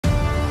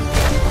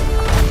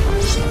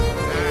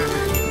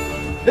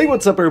Hey,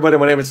 what's up everybody,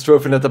 my name is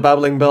Trofinet the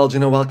Babbling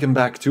Belgian and welcome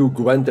back to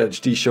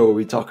GwentEdge, the show where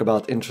we talk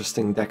about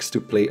interesting decks to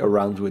play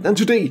around with. And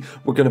today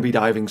we're going to be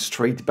diving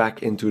straight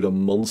back into the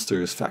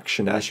Monsters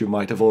faction, as you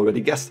might have already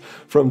guessed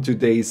from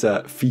today's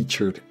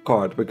featured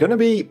card. We're going to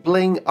be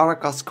playing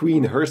Arachas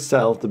Queen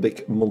herself, the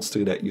big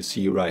monster that you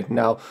see right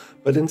now.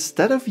 But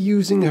instead of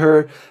using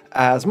her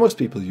as most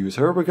people use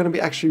her, we're going to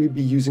be actually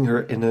using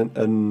her in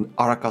an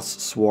Arachas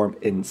Swarm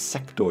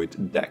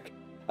Insectoid deck.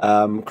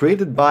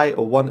 Created by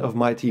one of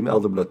my Team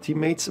Elderblood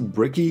teammates,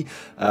 Briquey,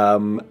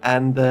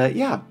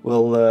 yeah,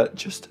 we'll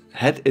just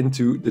head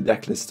into the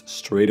deck list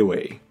straight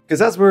away.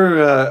 Because as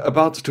we're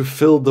about to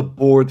fill the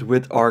board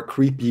with our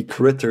creepy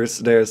critters,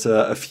 there's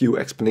a few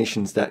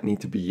explanations that need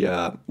to be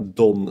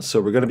done.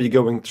 So we're going to be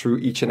going through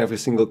each and every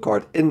single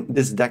card in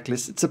this deck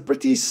list. It's a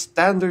pretty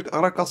standard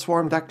Arachas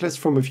Swarm deck list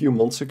from a few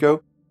months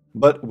ago,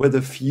 but with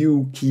a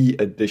few key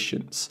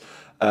additions.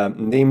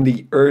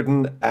 Namely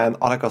Erden and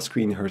Arachas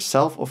Queen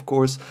herself, of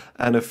course,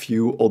 and a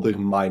few other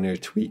minor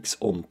tweaks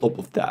on top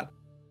of that.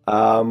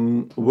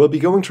 We'll be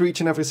going through each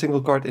and every single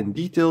card in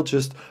detail,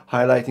 just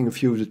highlighting a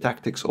few of the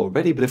tactics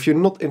already, but if you're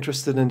not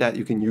interested in that,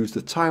 you can use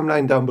the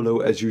timeline down below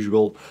as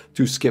usual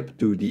to skip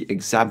to the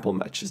example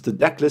matches. The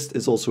deck list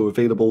is also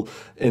available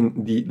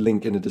in the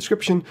link in the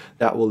description.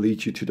 That will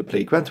lead you to the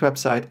Play Gwent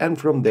website, and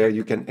from there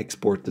you can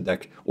export the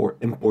deck or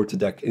import the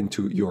deck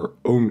into your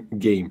own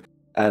game.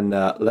 And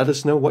let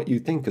us know what you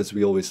think, because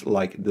we always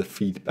like the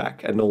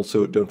feedback. And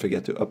also don't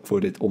forget to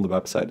upvote it on the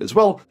website as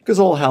well, because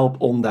all help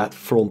on that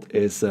front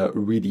is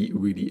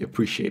really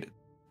appreciated.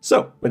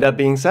 So, with that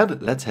being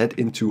said, let's head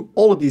into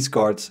all of these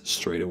cards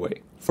straight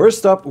away.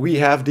 First up, we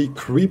have the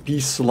creepy,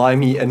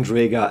 slimy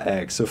Endrega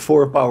egg. So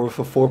 4 power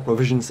for 4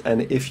 provisions,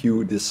 and if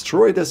you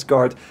destroy this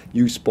card,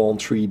 you spawn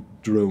 3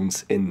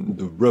 drones in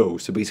the row.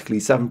 So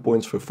basically 7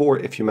 points for 4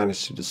 if you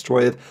manage to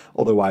destroy it,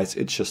 otherwise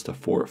it's just a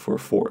 4 for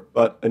 4.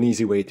 But an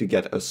easy way to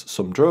get us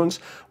some drones,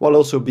 while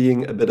also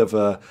being a bit of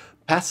a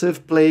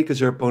passive play, because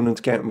your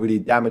opponent can't really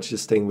damage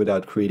this thing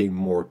without creating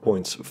more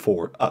points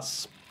for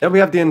us. Then we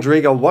have the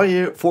Endrega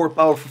Warrior, 4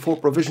 power for 4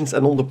 provisions,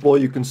 and on deploy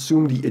you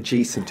consume the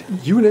adjacent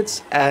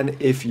units, and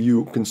if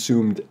you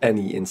consumed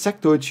any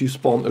insectoids, you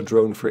spawn a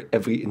drone for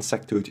every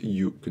insectoid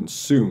you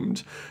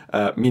consumed.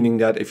 Meaning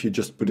that if you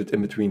just put it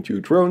in between 2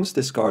 drones,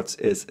 this card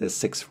is a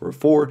 6 for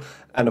 4,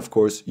 and of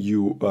course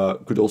you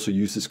could also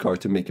use this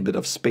card to make a bit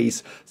of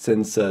space,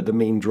 since the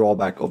main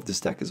drawback of this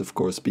deck is of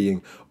course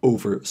being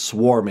over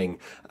swarming,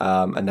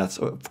 and that's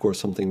of course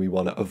something we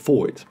want to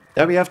avoid.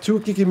 Then we have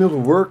 2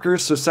 Kikimura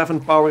Workers, so 7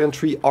 power and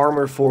 3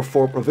 armor for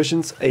 4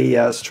 provisions,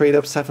 a straight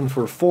up 7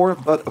 for 4,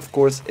 but of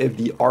course if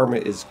the armor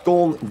is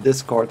gone,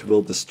 this card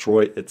will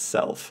destroy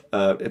itself.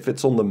 If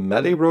it's on the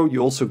melee row, you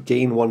also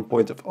gain 1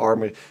 point of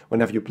armor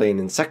whenever you play an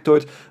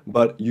insectoid,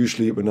 but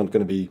usually we're not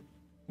going to be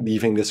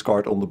leaving this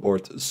card on the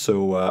board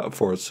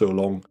for so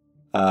long.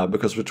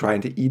 Because we're trying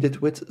to eat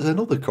it with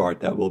another card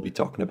that we'll be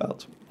talking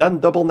about. Then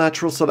double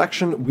natural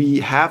selection,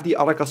 we have the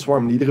Arachas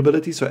Swarm leader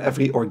ability, so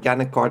every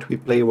organic card we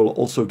play will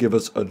also give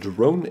us a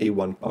drone, a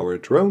 1 power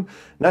drone.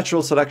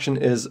 Natural selection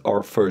is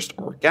our first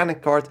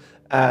organic card,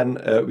 and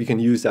we can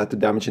use that to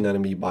damage an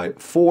enemy by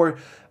 4.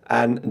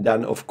 And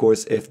then, of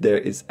course, if there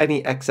is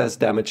any excess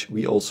damage,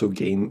 we also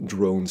gain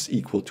drones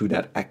equal to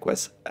that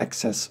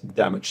excess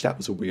damage. That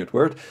was a weird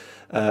word.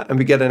 And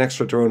we get an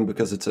extra drone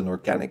because it's an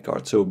organic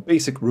card. So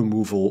basic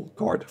removal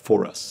card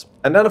for us.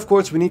 And then, of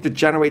course, we need to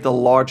generate a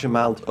large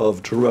amount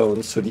of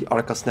drones. So the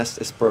Arachas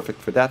Nest is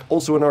perfect for that.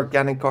 Also an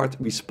organic card.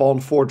 We spawn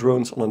 4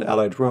 drones on an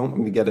allied drone,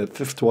 and we get a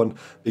 5th one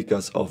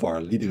because of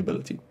our leader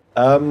ability.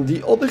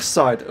 The other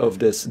side of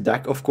this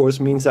deck, of course,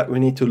 means that we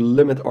need to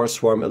limit our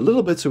swarm a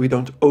little bit so we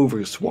don't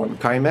over swarm.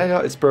 Chimera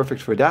is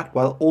perfect for that,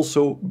 while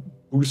also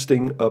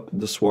boosting up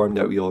the swarm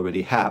that we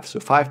already have.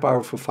 So 5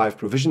 power for 5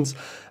 provisions,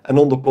 and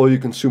on deploy you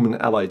consume an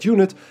allied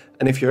unit,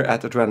 and if you're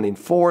at adrenaline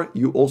 4,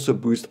 you also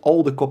boost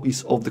all the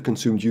copies of the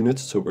consumed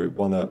units, so we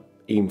want to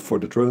aim for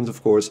the drones,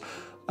 of course,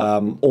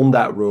 on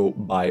that row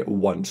by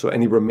 1. So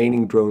any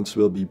remaining drones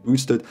will be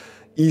boosted,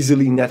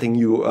 easily netting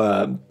you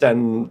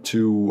 10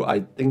 to, I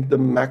think the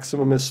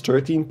maximum is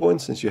 13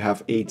 points, since you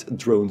have 8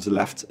 drones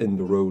left in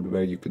the row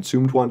where you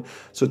consumed 1.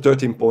 So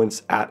 13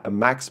 points at a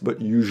max,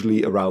 but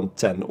usually around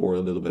 10 or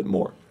a little bit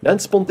more. Then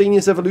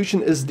Spontaneous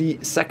Evolution is the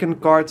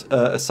second card,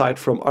 aside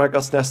from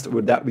Arachas Nest,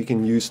 that we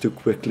can use to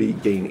quickly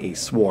gain a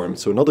swarm.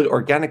 So another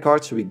organic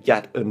card, so we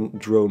get a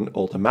drone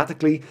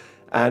automatically,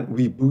 and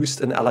we boost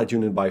an allied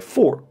unit by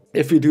 4.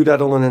 If we do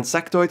that on an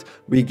insectoid,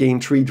 we gain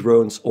 3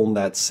 drones on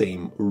that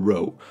same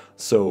row.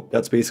 So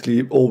that's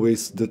basically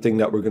always the thing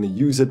that we're going to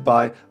use it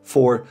by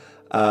for.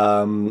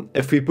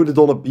 If we put it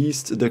on a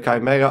beast, the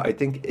Chimera I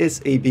think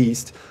is a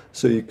beast,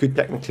 so you could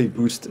technically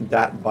boost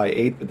that by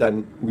 8, but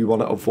then we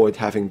want to avoid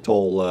having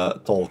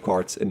tall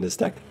cards in this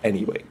deck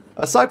anyway.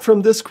 Aside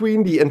from this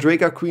queen, the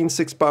Endrega queen,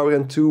 6 power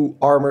and 2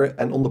 armor,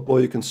 and on deploy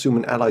you consume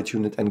an allied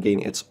unit and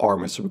gain its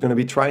armor. So we're going to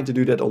be trying to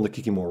do that on the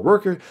Kikimor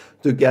worker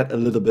to get a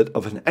little bit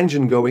of an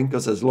engine going,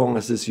 because as long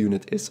as this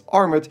unit is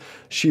armored,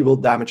 she will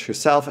damage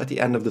herself at the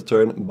end of the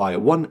turn by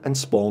 1 and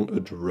spawn a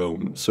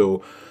drone.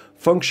 So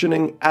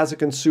functioning as a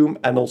consume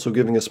and also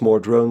giving us more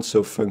drones,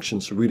 so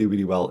functions really,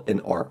 really well in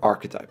our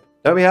archetype.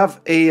 Now we have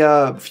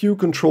a few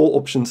control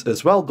options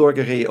as well.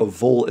 Dorgare of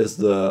Vol is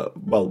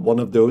one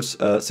of those.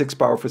 6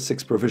 power for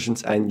 6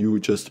 provisions, and you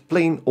just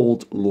plain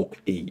old lock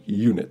a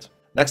unit.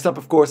 Next up,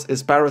 of course,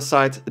 is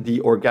Parasite,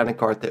 the organic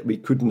card that we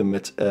couldn't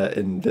omit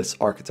in this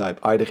archetype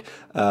either.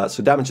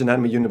 So damage an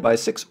enemy unit by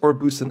 6 or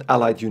boost an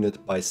allied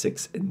unit by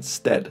 6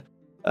 instead.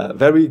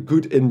 Very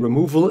good in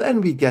removal,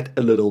 and we get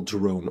a little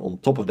drone on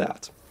top of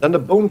that. Then the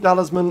Bone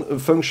Talisman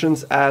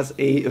functions as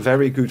a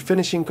very good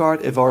finishing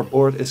card. If our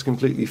board is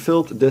completely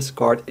filled, this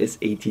card is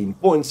 18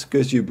 points,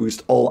 because you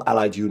boost all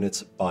allied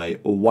units by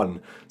 1.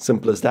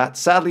 Simple as that.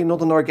 Sadly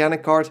not an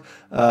organic card,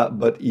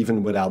 but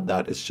even without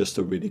that, it's just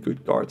a really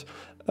good card.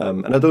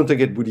 And I don't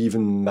think it would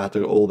even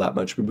matter all that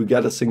much. We would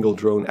get a single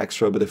drone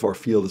extra, but if our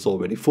field is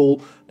already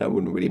full, that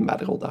wouldn't really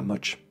matter all that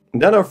much.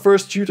 And then our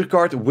first tutor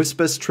card,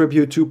 Wispus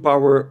Tribute, 2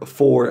 power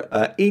for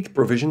 8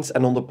 provisions,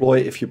 and on deploy,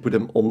 if you put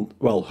him on,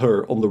 well,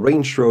 her, on the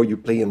range row, you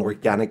play an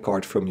organic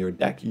card from your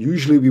deck.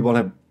 Usually we want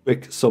to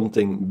pick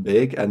something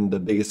big, and the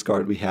biggest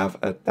card we have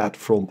at that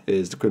front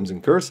is the Crimson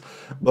Curse,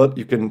 but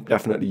you can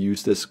definitely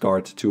use this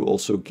card to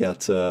also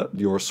get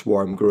your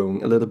swarm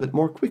growing a little bit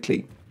more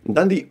quickly. And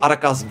then the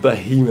Arachas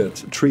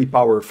Behemoth, 3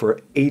 power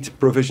for 8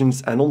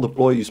 provisions, and on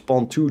deploy you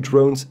spawn 2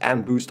 drones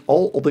and boost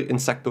all other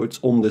insectoids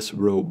on this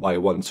row by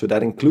 1. So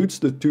that includes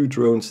the 2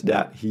 drones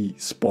that he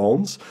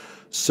spawns.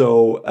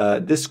 So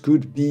this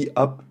could be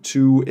up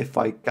to, if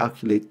I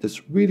calculate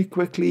this really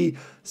quickly,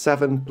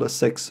 7 plus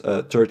 6,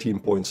 13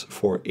 points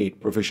for 8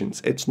 provisions.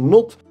 It's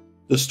not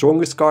the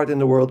strongest card in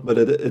the world, but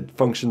it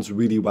functions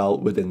really well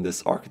within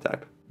this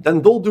archetype.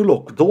 Then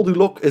Doldulok.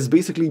 Doldulok is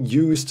basically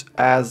used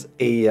as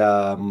a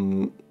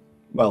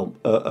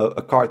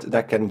card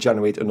that can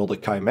generate another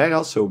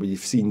Chimera, so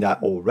we've seen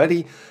that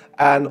already.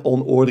 And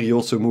on order you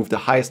also move the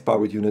highest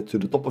powered unit to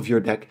the top of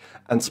your deck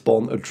and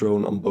spawn a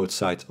drone on both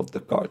sides of the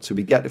card. So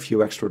we get a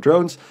few extra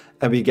drones,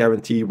 and we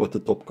guarantee what the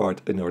top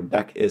card in our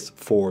deck is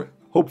for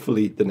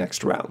hopefully the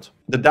next round.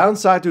 The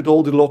downside to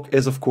Doldulok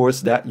is, of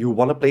course, that you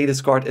want to play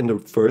this card in the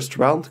first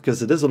round,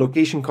 because it is a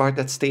location card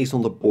that stays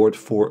on the board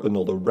for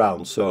another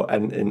round. So,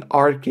 and in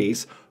our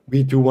case,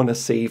 we do want to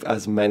save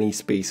as many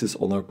spaces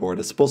on our board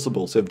as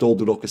possible. So if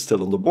Doldulok is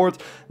still on the board,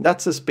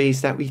 that's a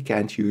space that we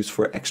can't use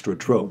for extra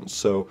drones.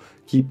 So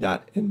keep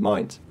that in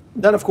mind.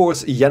 Then, of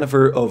course,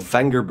 Yennefer of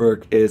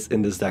Vengerberg is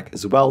in this deck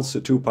as well, so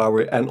 2 power,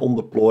 and on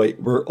deploy,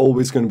 we're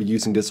always going to be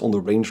using this on the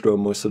range row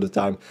most of the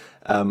time.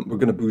 We're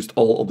going to boost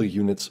all other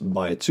units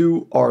by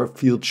 2. Our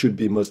field should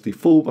be mostly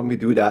full when we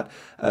do that,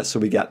 so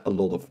we get a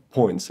lot of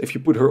points. If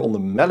you put her on the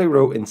melee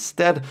row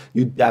instead,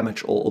 you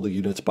damage all other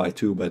units by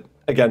 2, but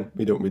again,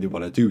 we don't really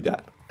want to do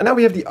that. And now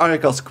we have the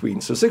Arachas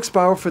Queen. So 6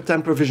 power for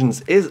 10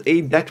 provisions is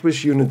a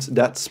Deathwish unit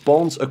that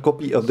spawns a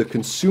copy of the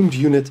consumed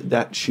unit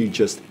that she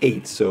just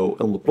ate. So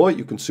on deploy,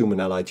 you consume an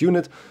allied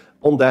unit.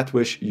 On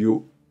Deathwish,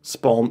 you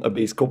spawn a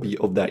base copy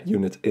of that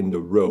unit in the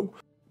row.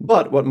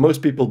 But what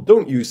most people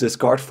don't use this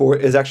card for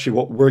is actually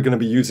what we're going to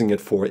be using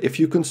it for.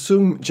 If you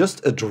consume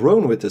just a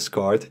drone with this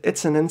card,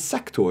 it's an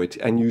insectoid,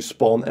 and you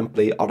spawn and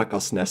play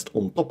Arachas Nest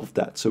on top of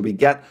that. So we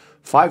get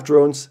 5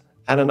 drones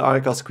and an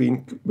Arachas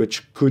Queen,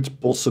 which could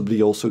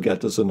possibly also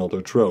get us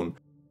another drone.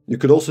 You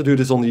could also do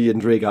this on the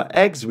Endrega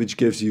eggs, which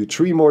gives you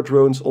 3 more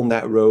drones on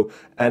that row,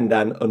 and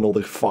then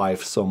another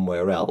 5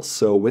 somewhere else.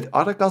 So with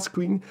Arachas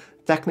Queen,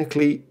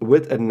 technically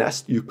with a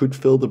nest, you could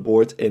fill the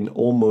board in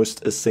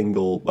almost a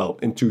single, well,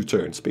 in 2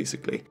 turns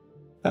basically.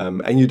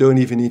 And you don't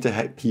even need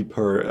to keep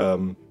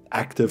her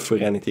active for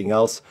anything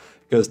else,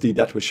 because the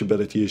Deathwish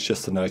ability is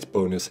just a nice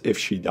bonus if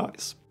she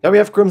dies. Now we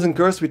have Crimson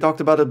Curse. We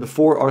talked about it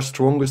before, our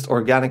strongest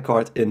organic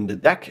card in the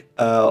deck.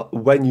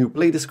 When you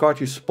play this card,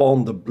 you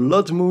spawn the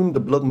Blood Moon. The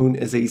Blood Moon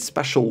is a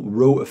special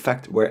row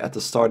effect where at the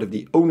start of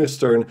the owner's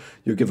turn,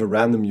 you give a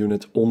random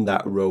unit on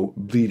that row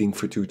bleeding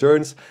for 2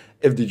 turns.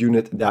 If the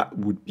unit that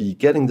would be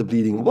getting the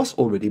bleeding was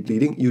already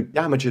bleeding, you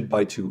damage it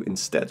by 2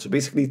 instead. So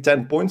basically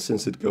 10 points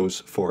since it goes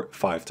for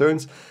 5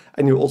 turns.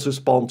 And you also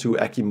spawn 2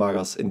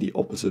 Ekimaras in the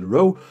opposite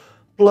row,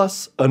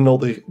 plus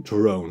another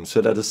drone. So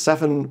that is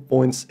 7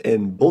 points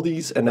in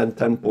bodies and then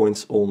 10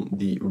 points on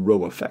the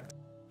row effect.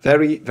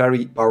 Very,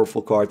 very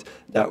powerful card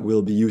that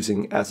we'll be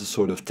using as a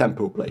sort of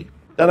tempo play.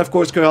 Then of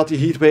course Karate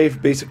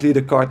Heatwave, basically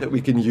the card that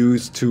we can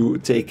use to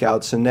take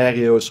out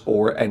scenarios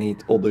or any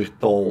other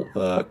tall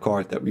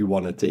card that we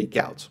want to take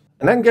out.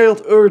 And then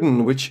Geralt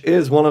Urden, which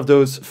is one of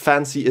those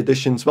fancy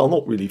additions. Well,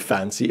 not really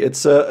fancy. It's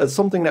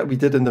something that we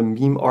did in the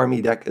meme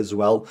army deck as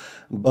well.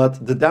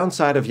 But the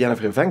downside of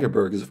Yennefer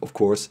Vengerberg, of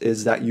course,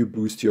 is that you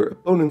boost your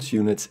opponent's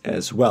units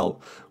as well.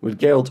 With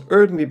Geralt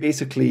Urden, we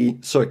basically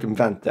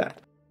circumvent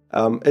that.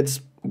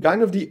 It's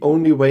kind of the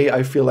only way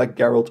I feel like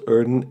Geralt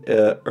Urden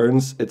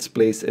earns its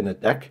place in a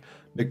deck,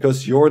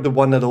 because you're the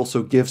one that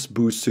also gives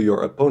boost to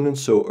your opponent,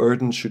 so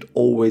Erden should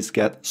always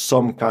get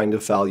some kind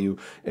of value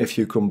if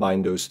you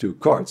combine those two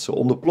cards. So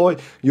on deploy,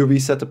 you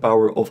reset the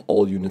power of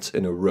all units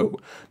in a row.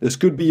 This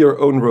could be your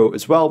own row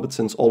as well, but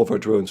since all of our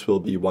drones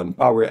will be 1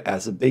 power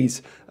as a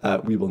base,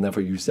 we will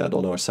never use that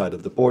on our side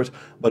of the board,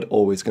 but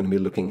always going to be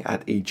looking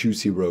at a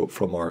juicy row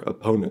from our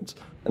opponent.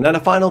 And then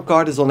the final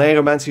card is on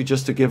Aeromancy,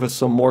 just to give us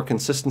some more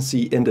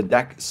consistency in the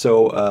deck.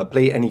 So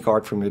play any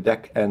card from your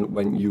deck, and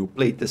when you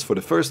played this for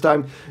the first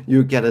time,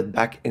 you get it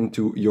back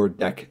into your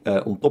deck,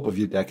 on top of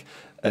your deck,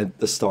 at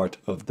the start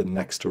of the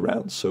next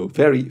round. So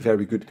very,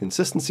 very good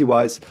consistency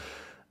wise.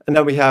 And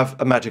then we have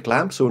a magic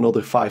lamp, so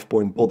another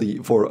 5-point body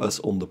for us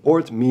on the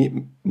board.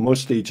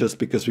 Mostly just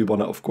because we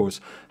want to, of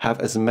course, have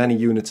as many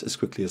units as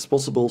quickly as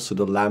possible. So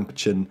the lamp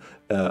chin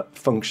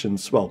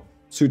functions, well,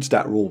 suits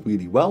that role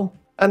really well.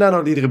 And then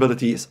our leader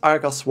ability is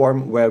Arachas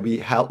Swarm, where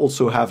we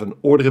also have an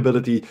order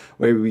ability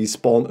where we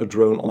spawn a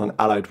drone on an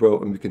allied row,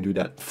 and we can do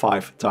that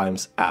 5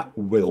 times at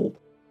will.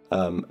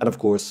 And of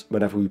course,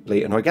 whenever we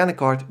play an organic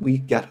card, we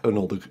get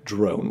another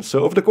drone.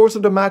 So over the course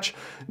of the match,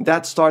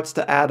 that starts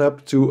to add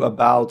up to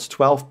about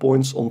 12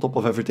 points on top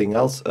of everything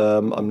else.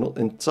 I'm not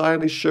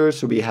entirely sure.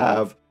 So we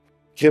have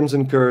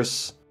Crimson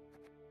Curse,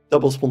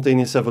 double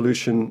Spontaneous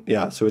Evolution.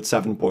 Yeah, so it's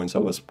 7 points. I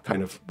was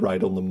kind of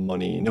right on the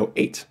money. No,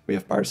 8. We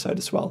have Parasite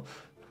as well.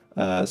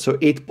 So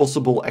 8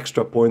 possible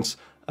extra points,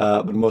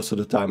 but most of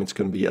the time it's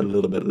going to be a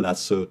little bit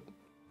less. So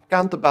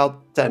count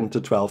about 10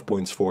 to 12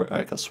 points for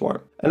Arachas Swarm.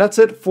 And that's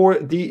it for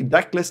the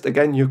deck list.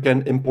 Again, you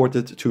can import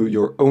it to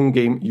your own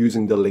game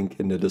using the link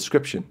in the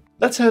description.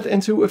 Let's head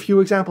into a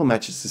few example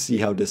matches to see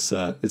how this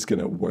is going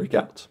to work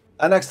out.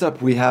 And next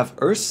up we have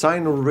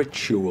Ursine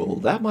Ritual.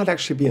 That might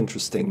actually be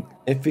interesting.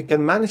 If we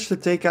can manage to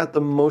take out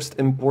the most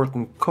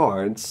important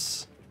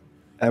cards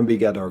and we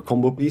get our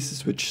combo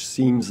pieces, which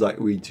seems like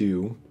we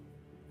do,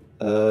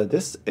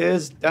 this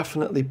is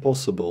definitely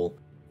possible.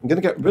 I'm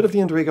gonna get rid of the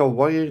Endrega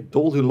Warrior.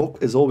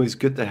 Doldulok is always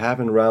good to have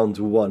in round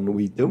 1.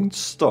 We don't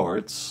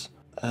start.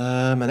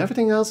 And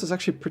everything else is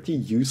actually pretty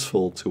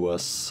useful to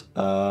us.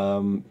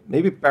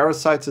 Maybe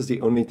Parasites is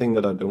the only thing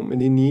that I don't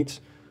really need.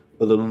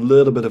 But a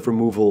little bit of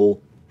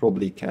removal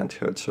probably can't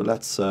hurt. So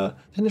let's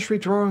finish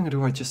redrawing, or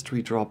do I just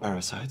redraw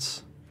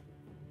Parasites?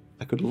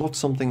 I could lock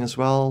something as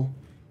well.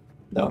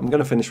 No, I'm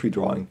gonna finish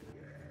redrawing.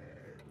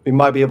 We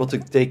might be able to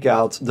take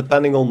out,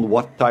 depending on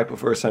what type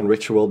of Ursine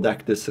Ritual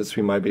deck this is,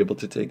 we might be able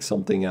to take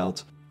something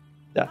out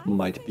that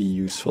might be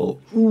useful.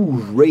 Ooh,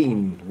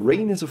 Rain.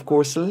 Rain is, of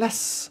course,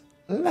 less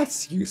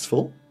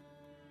useful.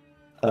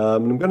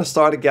 I'm going to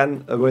start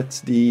again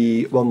with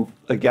the one,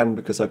 again,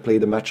 because I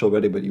played the match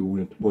already, but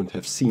you won't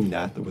have seen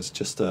that. It was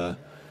just a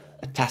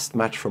test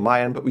match from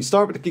my end. But we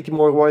start with the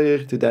Kikimor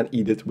Warrior to then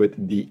eat it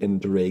with the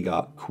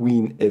Endrega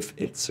Queen if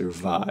it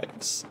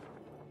survives.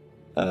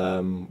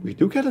 We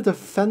do get a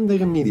defender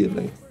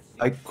immediately.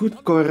 I could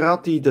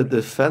karate the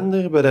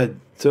defender, but I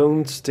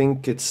don't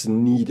think it's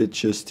needed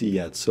just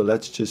yet. So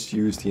let's just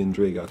use the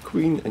Endrega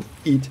Queen and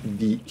eat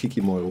the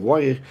Kikimor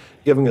Warrior,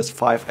 giving us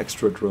 5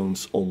 extra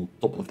drones on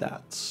top of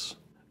that.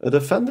 A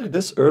defender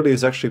this early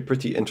is actually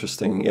pretty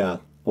interesting. Yeah,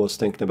 I was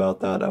thinking about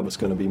that. I was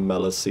going to be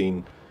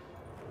Melusine.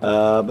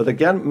 But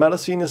again,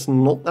 Melusine is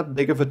not that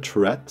big of a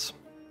threat,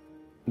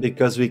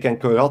 because we can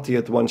karate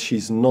it when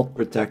she's not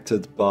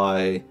protected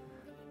by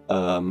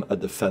a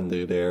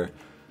defender there.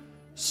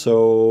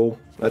 So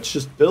let's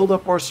just build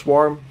up our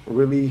swarm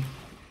really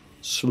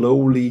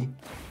slowly.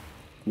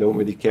 Don't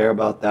really care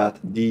about that.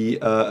 The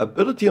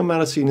ability on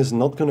Melusine is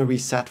not going to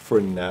reset for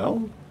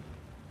now,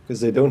 because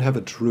they don't have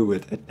a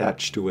druid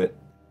attached to it.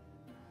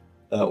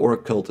 Or a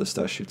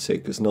cultist, I should say,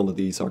 because none of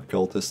these are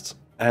cultists.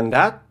 And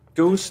that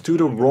goes to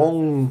the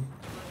wrong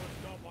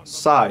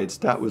side.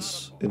 That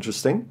was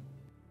interesting.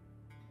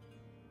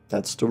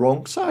 That's the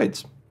wrong side.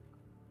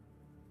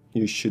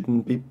 You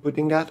shouldn't be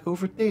putting that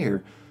over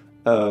there.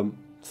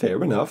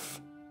 Fair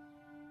enough.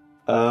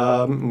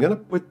 I'm gonna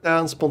put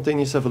down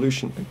Spontaneous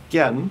Evolution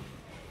again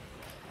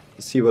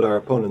to see what our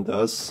opponent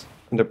does.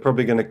 And they're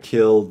probably gonna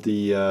kill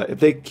the... if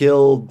they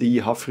kill the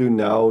Hafru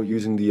now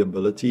using the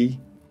ability,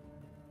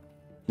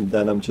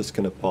 then I'm just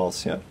gonna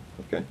pass. Yeah,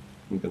 okay,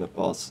 I'm gonna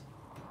pass.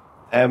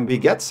 And we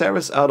get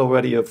Ceres out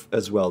already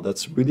as well.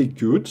 That's really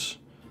good,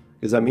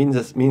 because that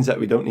means that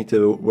we don't need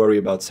to worry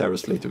about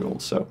Ceres later on.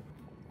 So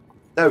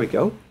there we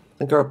go. I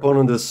think our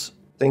opponent is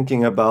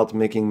thinking about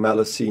making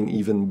Melusine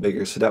even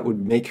bigger, so that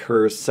would make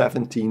her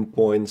 17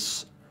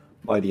 points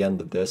by the end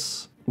of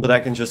this. But I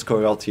can just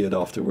Coralti it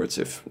afterwards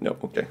if... No,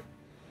 okay.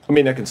 I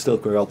mean, I can still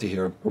Coralti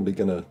here. I'm probably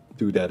gonna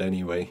do that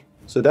anyway.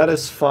 So that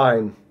is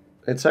fine.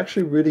 It's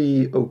actually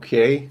really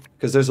okay,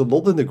 because there's a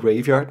lot in the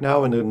graveyard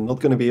now, and they're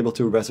not going to be able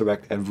to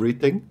resurrect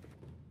everything.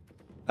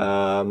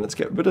 Let's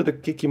get rid of the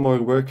Kikimor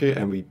Worker,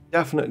 and we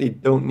definitely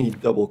don't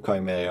need double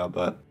Chimera,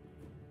 but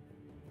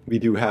we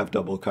do have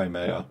double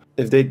Chimera.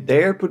 If they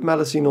dare put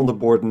Melusine on the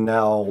board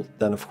now,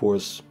 then of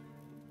course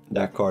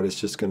that card is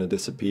just going to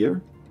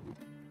disappear.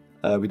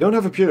 We don't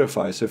have a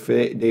Purify, so if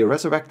they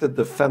resurrected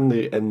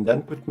Defender and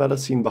then put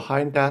Melusine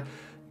behind that,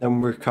 then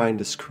we're kind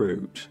of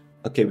screwed.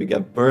 Okay, we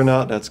get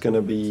Burnout. That's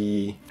gonna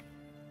be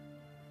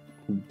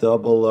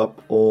double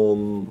up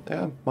on...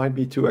 Yeah, might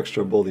be 2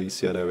 extra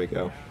bodies. Yeah, there we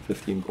go.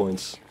 15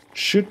 points.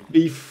 Should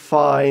be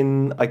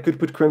fine. I could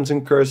put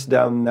Crimson Curse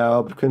down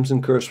now, but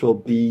Crimson Curse will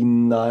be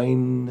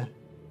 9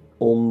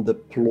 on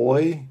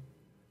deploy.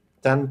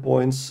 10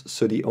 points,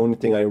 so the only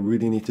thing I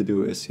really need to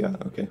do is... Yeah,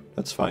 okay,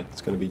 that's fine.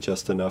 It's gonna be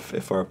just enough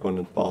if our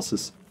opponent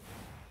passes.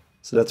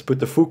 So let's put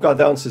the Fuka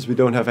down since we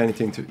don't have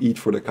anything to eat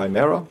for the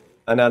Chimera.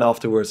 And then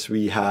afterwards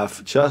we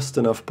have just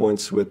enough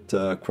points with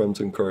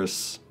Crimson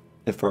Curse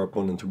if our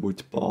opponent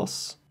would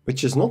pass.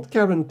 Which is not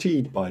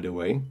guaranteed, by the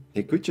way.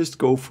 He could just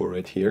go for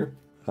it here.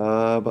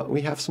 But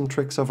we have some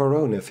tricks of our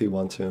own if we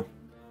want to.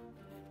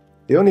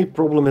 The only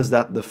problem is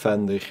that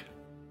Defender.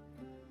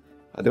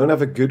 I don't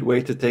have a good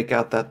way to take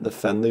out that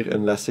Defender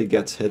unless he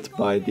gets hit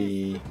by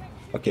the...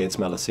 Okay, it's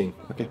Melusine.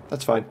 Okay,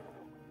 that's fine.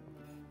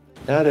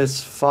 That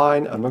is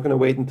fine. I'm not going to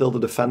wait until the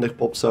Defender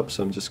pops up,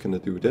 so I'm just going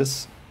to do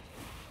this.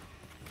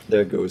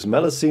 There goes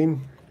Melusine.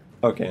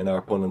 Okay, and our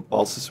opponent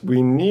passes.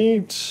 We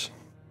need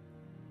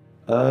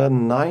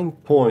 9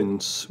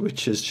 points,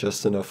 which is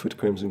just enough with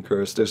Crimson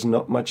Curse. There's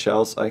not much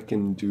else I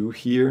can do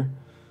here,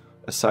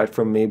 aside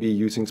from maybe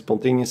using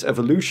Spontaneous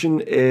Evolution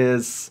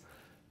is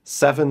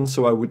 7,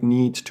 so I would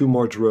need 2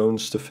 more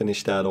drones to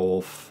finish that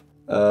off.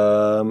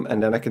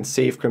 And then I can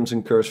save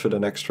Crimson Curse for the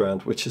next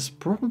round, which is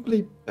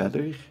probably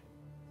better.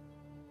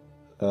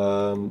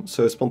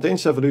 So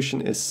Spontaneous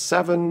Evolution is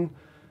 7.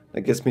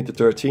 That gets me to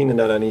 13, and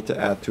then I need to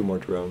add 2 more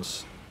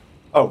drones.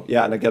 Oh,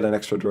 yeah, and I get an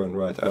extra drone,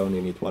 right. I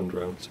only need 1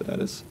 drone, so that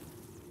is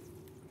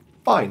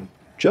fine.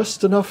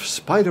 Just enough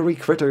spidery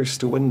critters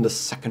to win the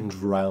second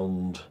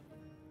round.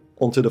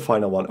 On to the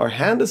final one. Our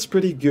hand is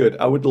pretty good.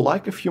 I would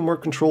like a few more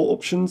control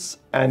options,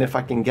 and if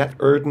I can get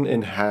Erden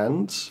in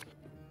hand,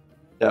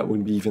 that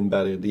would be even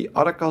better. The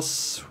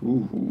Arachas,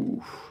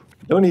 ooh,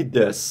 don't need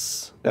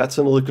this. That's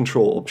another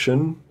control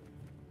option.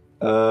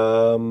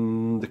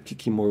 The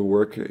Kikimor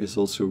Worker is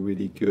also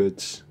really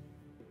good.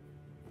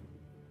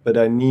 But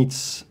I need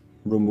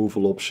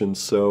removal options,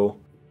 so...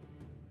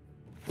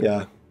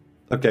 Yeah.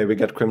 Okay, we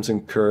get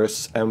Crimson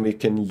Curse, and we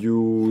can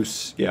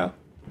use... Yeah,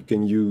 we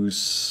can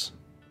use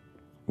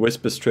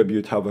Wisper's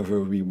Tribute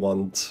however we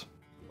want.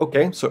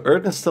 Okay, so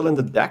Erden is still in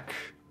the deck,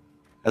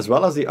 as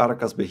well as the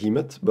Arachas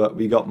Behemoth, but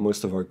we got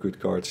most of our good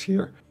cards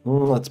here.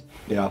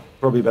 Yeah,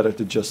 probably better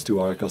to just do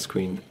Arachas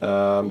Queen.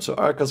 So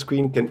Arachas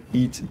Queen can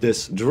eat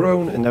this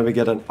drone, and then we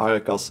get an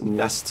Arachas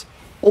Nest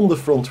on the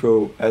front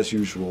row as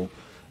usual,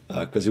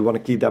 because we want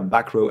to keep that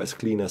back row as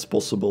clean as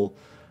possible,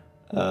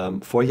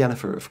 for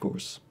Yennefer, of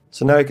course.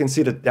 So now you can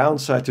see the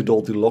downside to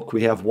Dalty Lock.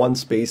 We have 1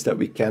 space that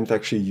we can't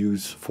actually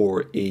use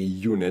for a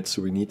unit,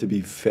 so we need to be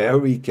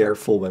very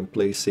careful when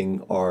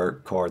placing our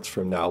cards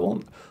from now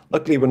on.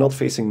 Luckily we're not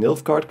facing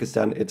Nilfgaard, because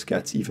then it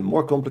gets even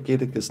more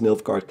complicated, because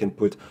Nilfgaard can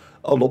put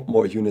a lot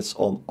more units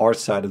on our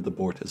side of the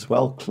board as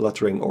well,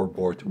 cluttering our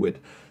board with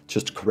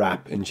just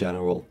crap in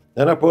general.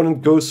 Then our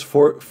opponent goes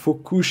for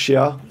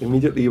Fukushia,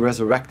 immediately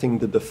resurrecting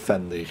the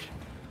Defender.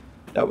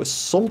 That was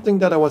something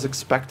that I was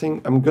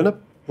expecting. I'm gonna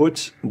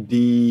put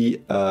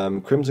the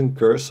Crimson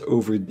Curse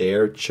over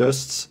there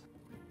just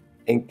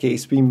in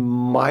case we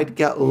might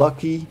get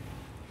lucky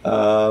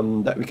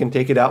that we can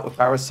take it out with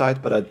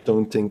Parasite, but I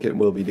don't think it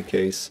will be the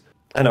case.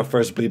 And our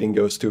first bleeding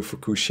goes to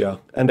Fukushia.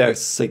 And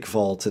there's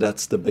Sigvald,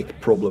 that's the big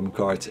problem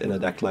card in a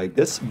deck like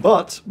this.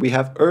 But we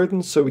have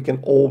Erden, so we can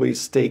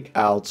always take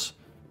out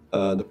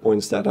the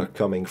points that are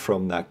coming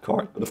from that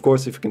card. But of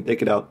course, if you can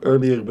take it out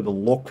earlier with a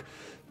lock,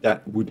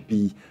 that would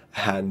be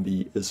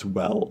handy as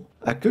well.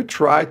 I could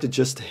try to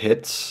just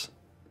hit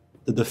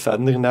the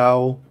Defender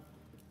now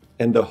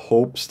in the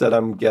hopes that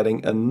I'm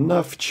getting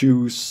enough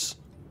juice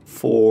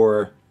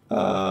for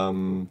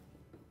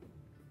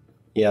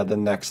yeah, the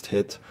next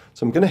hit.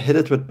 So I'm gonna hit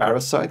it with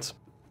Parasite.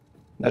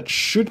 That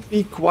should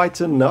be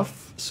quite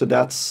enough. So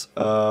that's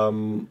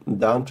down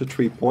to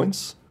 3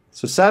 points.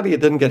 So sadly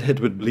it didn't get hit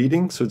with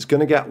bleeding, so it's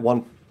gonna get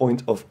 1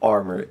 point of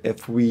armor.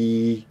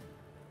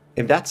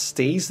 If that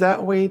stays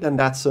that way, then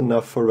that's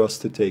enough for us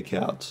to take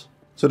out.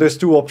 So there's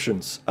 2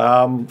 options.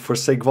 For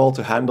Sigvald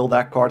to handle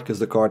that card, because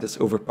the card is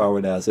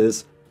overpowered as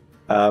is.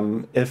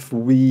 If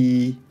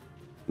we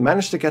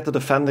manage to get the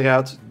Defender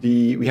out,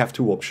 we have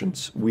 2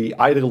 options. We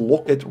either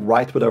lock it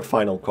right with our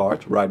final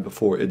card, right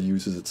before it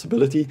uses its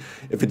ability.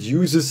 If it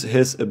uses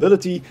his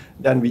ability,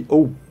 then we...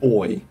 Oh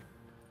boy.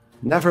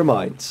 Never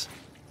mind.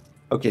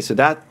 Okay, so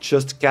that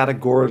just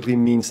categorically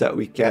means that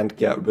we can't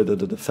get rid of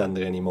the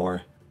Defender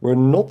anymore. We're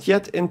not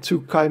yet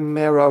into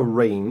Chimera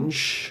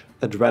range,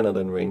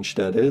 Adrenaline range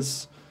that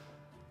is.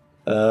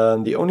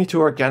 The only 2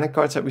 organic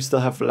cards that we still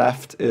have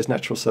left is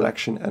Natural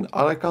Selection and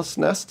Arachas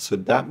Nest, so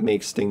that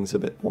makes things a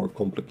bit more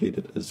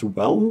complicated as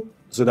well.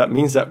 So that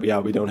means that, yeah,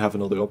 we don't have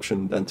another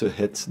option than to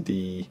hit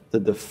the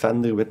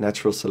Defender with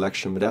Natural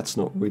Selection, but that's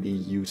not really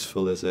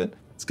useful, is it?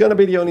 It's gonna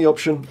be the only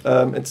option.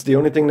 It's the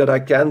only thing that I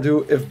can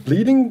do. If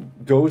Bleeding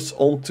goes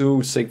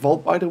onto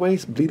Sigvald, by the way,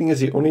 Bleeding is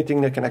the only thing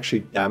that can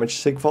actually damage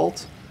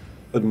Sigvald.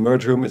 But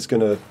Murdroom is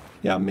gonna,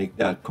 yeah, make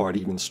that card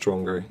even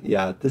stronger.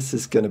 Yeah, this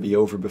is gonna be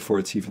over before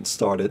it's even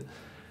started.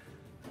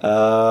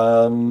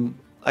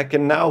 I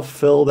can now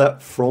fill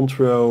that front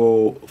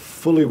row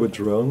fully with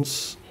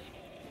drones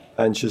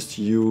and just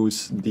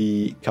use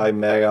the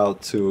Chimera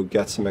to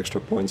get some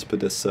extra points, but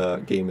this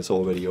game is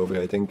already over,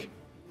 I think.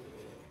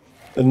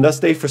 Unless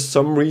they for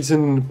some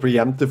reason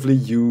preemptively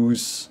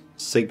use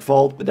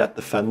Sigvald, but that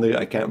defender,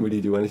 I can't really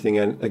do anything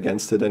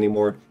against it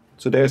anymore.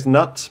 So there's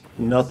Nut.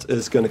 Nut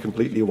is going to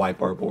completely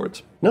wipe our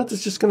board. Nut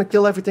is just going to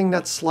kill everything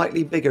that's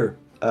slightly bigger.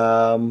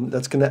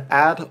 That's going to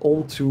add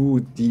on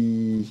to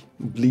the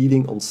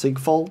bleeding on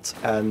Sigvald.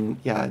 And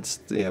yeah,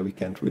 we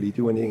can't really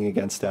do anything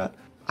against that.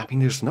 I mean,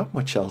 there's not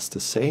much else to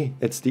say.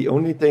 It's the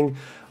only thing.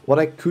 What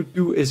I could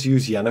do is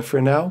use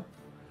Yennefer now,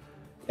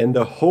 in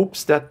the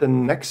hopes that the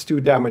next 2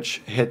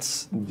 damage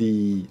hits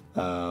the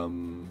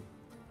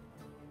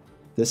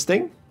this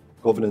thing,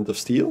 Covenant of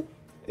Steel,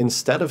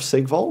 instead of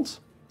Sigvald.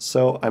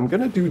 So I'm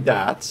gonna do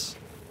that.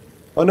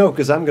 Oh no,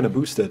 because I'm gonna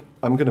boost it.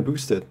 I'm gonna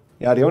boost it.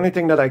 Yeah, the only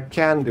thing that I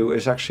can do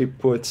is actually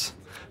put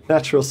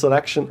Natural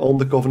Selection on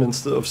the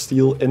Covenant of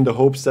Steel in the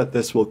hopes that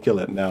this will kill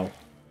it now.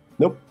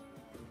 Nope.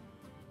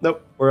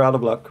 Nope, we're out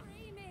of luck.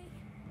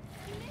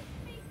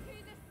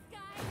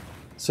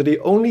 So the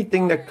only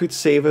thing that could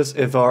save us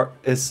if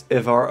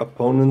our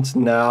opponent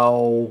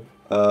now,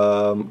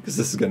 because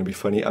this is going to be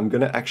funny, I'm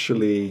going to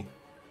actually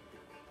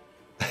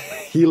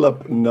heal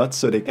up Nut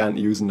so they can't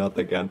use Nut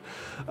again.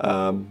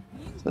 So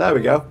there we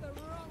go.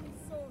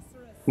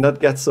 Nut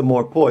gets some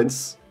more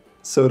points,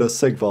 so does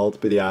Sigvald,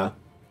 but yeah,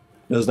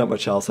 there's not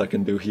much else I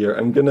can do here.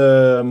 I'm going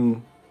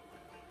to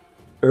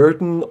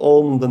Earthen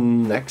on the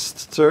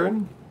next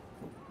turn.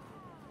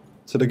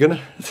 So they're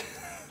gonna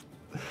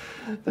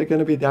they're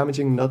gonna be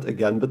damaging Nut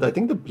again, but I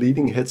think the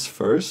bleeding hits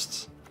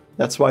first.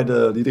 That's why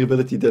the leader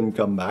ability didn't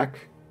come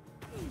back.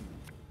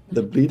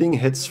 The bleeding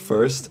hits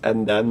first,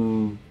 and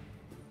then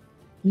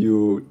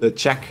the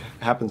check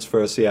happens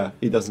first. Yeah,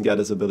 he doesn't get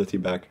his ability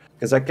back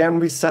because I can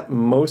reset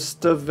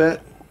most of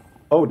it.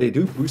 Oh, they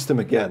do boost him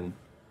again,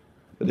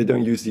 but they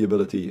don't use the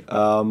ability.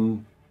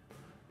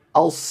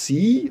 I'll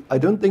see. I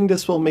don't think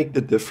this will make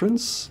the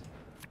difference,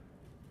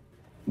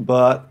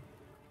 but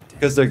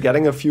because they're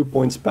getting a few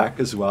points back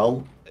as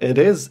well.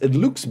 It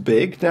looks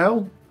big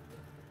now,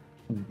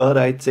 but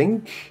I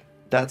think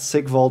that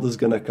Sigvald is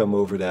gonna come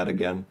over that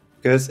again.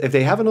 Because if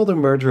they have another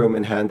Murderome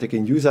in hand, they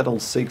can use that on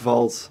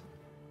Sigvald.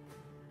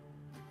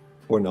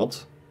 Or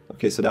not.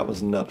 Okay, so that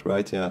was Nut,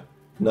 right? Yeah.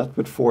 Nut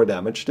with 4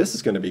 damage. This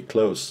is gonna be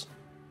close.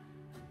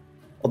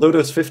 Although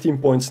there's 15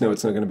 points, no,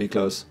 it's not gonna be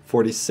close.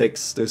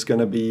 46, there's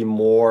gonna be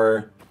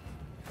more.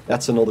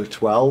 That's another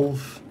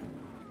 12.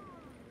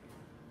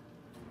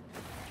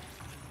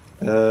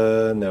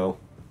 No.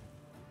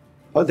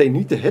 Oh, they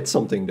need to hit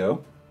something,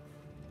 though.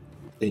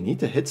 They need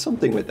to hit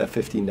something with that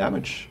 15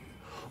 damage.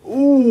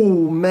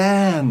 Ooh,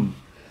 man!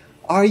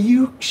 Are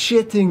you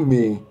shitting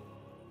me?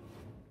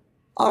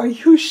 Are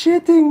you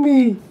shitting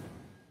me?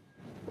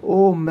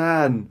 Oh,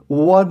 man.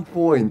 1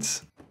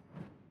 point.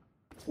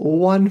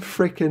 1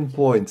 freaking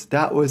point.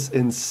 That was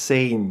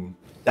insane.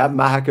 That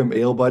Mahakam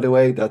Ale, by the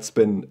way, that's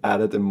been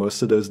added in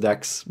most of those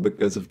decks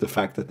because of the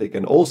fact that they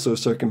can also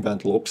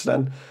circumvent locks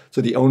then.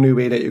 So the only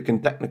way that you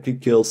can technically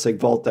kill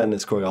Sigvald then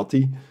is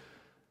Koyati.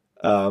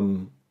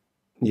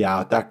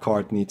 Yeah, that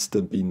card needs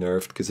to be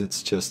nerfed because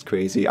it's just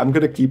crazy. I'm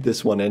going to keep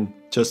this one in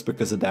just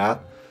because of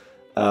that.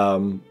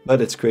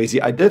 But it's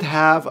crazy. I'm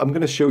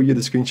going to show you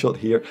the screenshot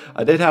here.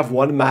 I did have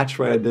one match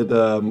where I did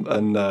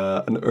an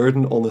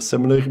Earthen on a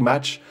similar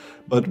match,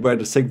 but where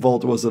the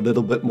Sigvald was a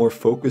little bit more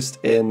focused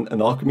in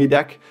an alchemy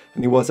deck,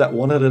 and he was at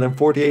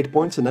 148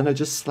 points, and then I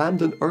just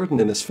slammed an Earthen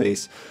in his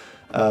face.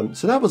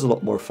 So that was a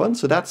lot more fun.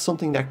 So that's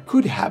something that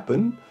could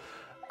happen.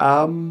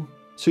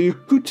 So you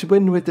could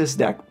win with this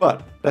deck,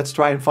 but let's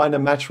try and find a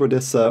match where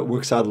this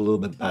works out a little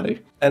bit better.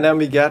 And then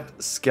we get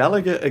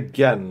Skellige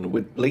again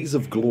with Blaze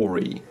of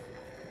Glory.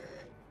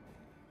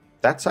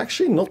 That's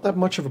actually not that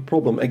much of a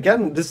problem.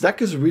 Again, this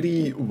deck is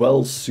really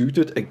well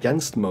suited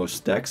against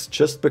most decks,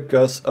 just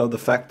because of the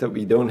fact that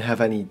we don't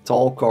have any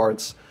tall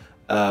cards.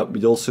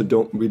 We also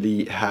don't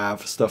really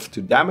have stuff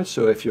to damage,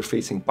 so if you're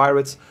facing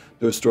pirates,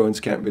 those drones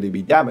can't really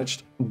be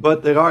damaged.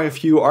 But there are a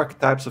few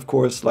archetypes, of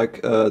course,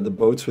 like the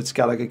boats with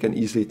Skellige can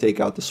easily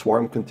take out the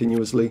Swarm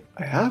continuously.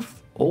 I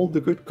have all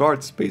the good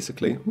cards,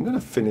 basically. I'm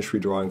gonna finish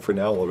redrawing for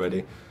now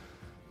already.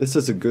 This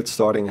is a good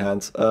starting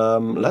hand.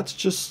 Let's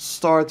just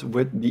start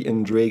with the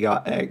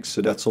Endrega egg,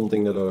 so that's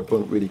something that our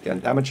opponent really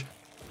can't damage.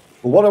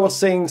 What I was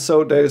saying,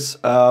 so there's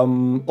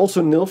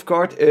also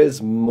Nilfgaard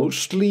is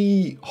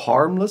mostly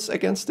harmless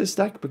against this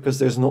deck because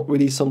there's not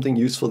really something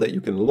useful that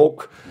you can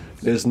lock.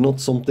 There's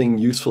not something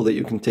useful that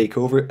you can take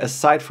over,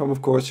 aside from,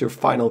 of course, your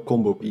final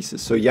combo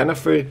pieces. So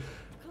Yennefer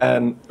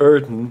and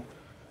Earthen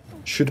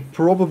should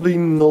probably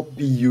not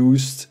be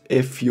used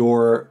if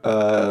you're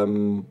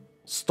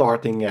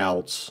starting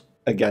out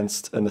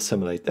against an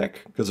assimilate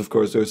deck, because of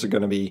course those are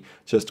going to be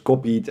just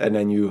copied and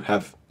then you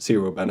have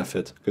zero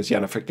benefit, because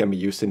Yennefer can be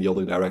used in the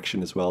other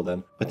direction as well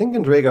then. I think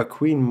Endrega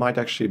Queen might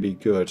actually be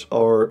good,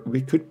 or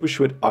we could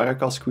push with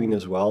Arachas Queen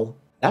as well.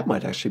 That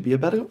might actually be a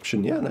better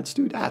option. Yeah, let's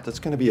do that. That's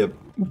going to be a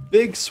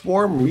big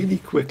swarm really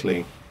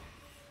quickly.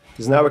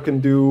 Because now we can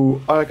do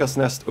Arachas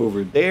Nest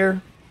over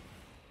there.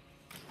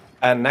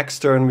 And next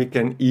turn we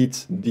can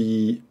eat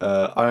the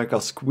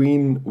Arachas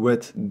Queen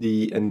with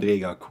the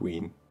Endrega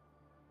Queen.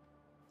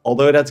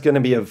 Although that's going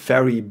to be a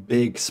very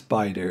big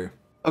spider.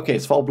 Okay,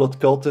 Svalblood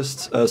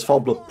Cultist,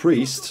 Svalblood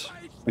Priest,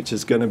 which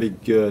is going to be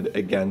good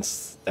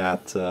against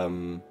that,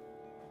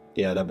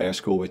 yeah, that Bear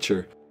Skull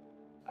Witcher.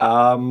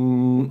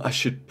 I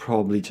should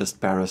probably just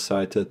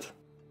parasite it.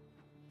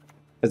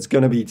 It's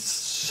going to be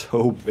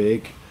so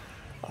big.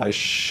 I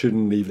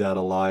shouldn't leave that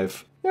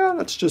alive. Yeah,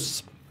 let's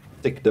just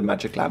stick the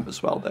Magic Lamp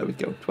as well. There we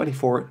go.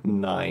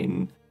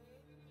 24-9.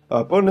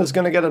 Opponent is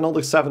going to get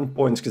another 7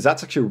 points, because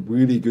that's actually a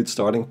really good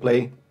starting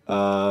play.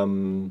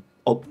 Oh,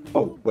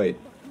 wait.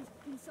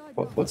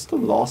 What's the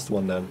last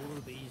one then?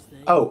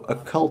 Oh, a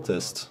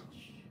Cultist.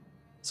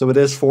 So it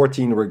is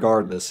 14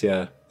 regardless,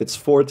 yeah. It's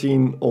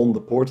 14 on the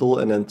portal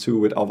and then 2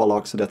 with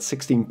Avalok, so that's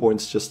 16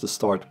 points just to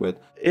start with.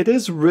 It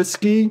is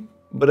risky,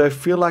 but I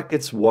feel like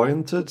it's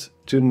warranted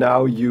to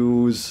now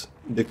use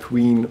the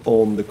Queen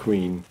on the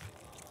Queen.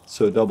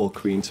 So double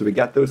Queen. So we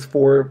get those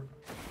 4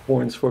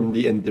 points from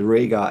the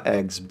Endrega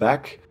eggs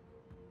back.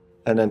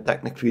 And then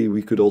technically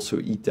we could also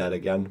eat that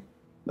again.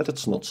 But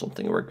it's not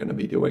something we're going to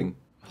be doing.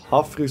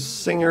 Hafru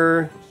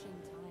Singer.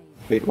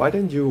 Wait, why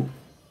didn't you...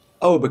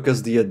 Oh,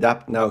 because the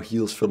Adapt now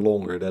heals for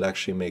longer. That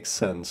actually makes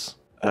sense.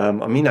 I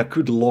mean, I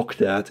could lock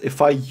that.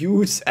 If I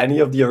use any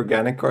of the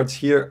organic cards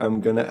here,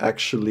 I'm going to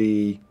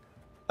actually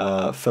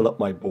fill up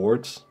my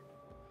board.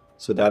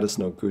 So that is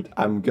no good.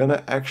 I'm going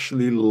to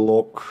actually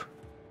lock...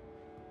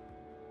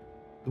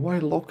 Do I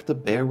lock the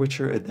Bear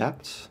Witcher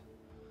Adapt?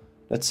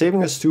 That's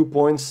saving us 2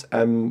 points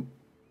in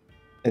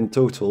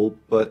total,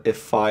 but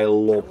if I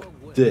lock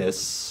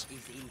this,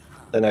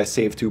 then I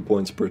save 2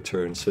 points per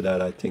turn, so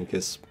that I think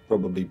is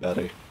probably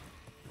better.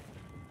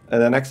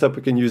 And then next up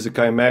we can use the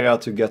Chimera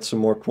to get some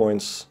more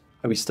points,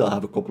 and we still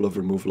have a couple of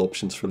removal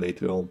options for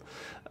later on.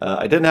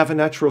 I didn't have a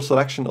natural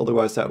selection,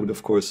 otherwise that would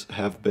of course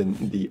have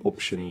been the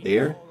option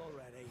there.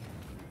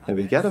 And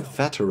we get a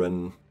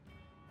Veteran.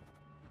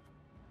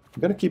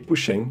 I'm gonna keep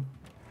pushing.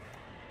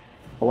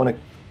 I want to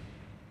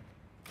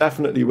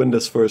definitely win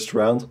this first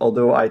round,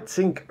 although I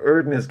think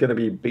Erden is going to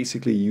be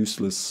basically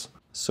useless.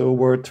 So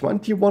we're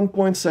 21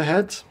 points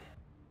ahead,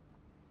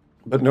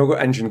 but no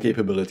engine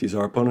capabilities.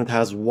 Our opponent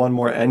has 1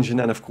 more engine,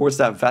 and of course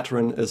that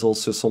Veteran is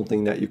also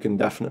something that you can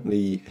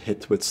definitely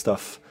hit with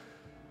stuff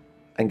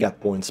and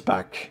get points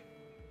back.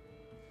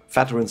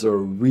 Veterans are a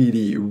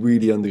really,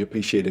 really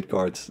underappreciated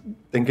card.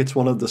 I think it's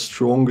one of the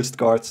strongest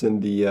cards in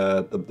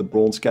the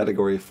bronze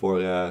category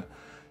for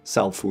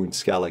Self-Wound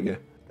Skellige.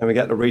 And we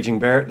get the Raging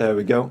Bear, there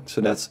we go. So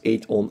that's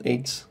 8 on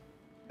 8.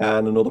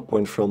 And another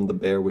point from the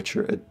Bear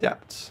Witcher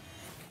Adept.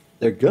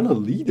 They're gonna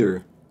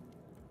leader.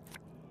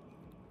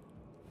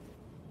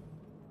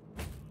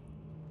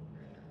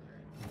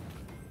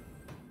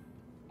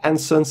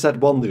 And Sunset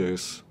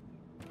Wanderers.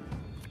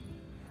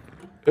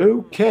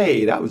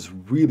 Okay, that was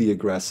really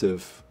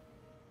aggressive.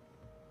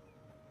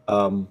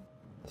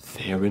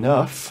 Fair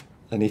enough.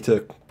 I need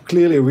to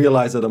clearly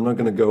realize that I'm not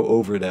gonna go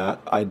over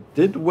that. I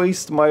did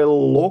waste my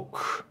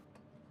lock.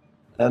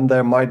 And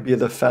there might be a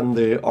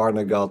Defender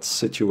Arnagat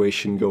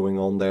situation going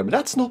on there, but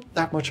that's not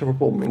that much of a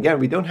problem. Again,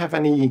 we don't have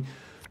any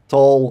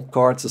tall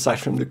cards aside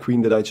from the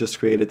Queen that I just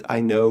created, I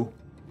know.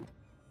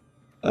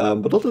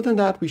 But other than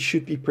that, we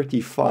should be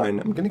pretty fine.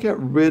 I'm gonna get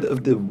rid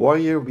of the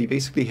Warrior. We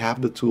basically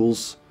have the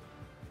tools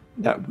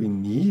that we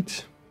need.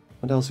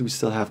 What else do we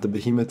still have? The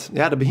Behemoth.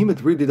 Yeah, the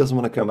Behemoth really doesn't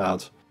want to come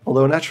out.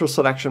 Although Natural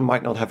Selection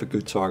might not have a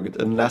good target,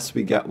 unless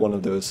we get one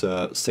of those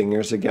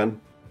Singers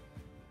again.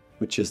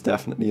 Which is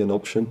definitely an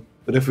option.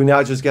 But if we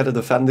now just get a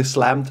Defender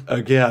slammed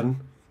again,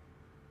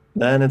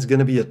 then it's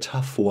gonna be a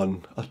tough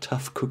one. A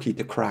tough cookie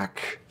to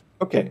crack.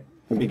 Okay,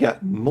 we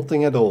get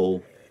nothing at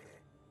all.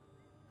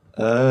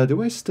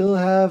 Do I still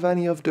have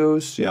any of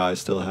those? Yeah, I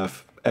still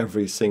have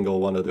every single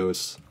one of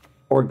those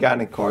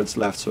organic cards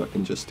left, so I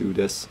can just do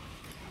this.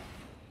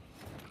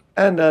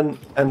 And then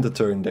end the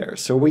turn there.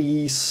 So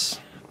we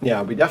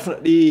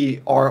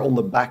definitely are on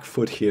the back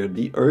foot here.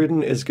 The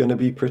Erden is gonna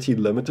be pretty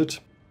limited.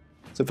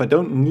 So if I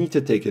don't need to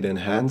take it in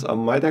hand, I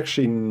might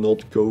actually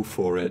not go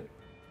for it.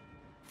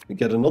 We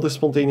get another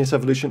Spontaneous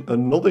Evolution,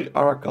 another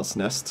Arachas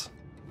Nest.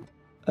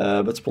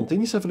 But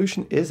Spontaneous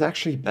Evolution is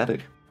actually better.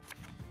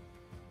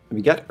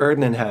 We get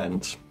Erden in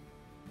hand.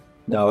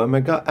 Now,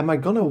 am I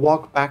gonna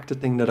walk back the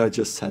thing that I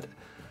just said?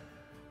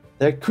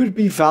 There could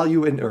be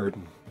value in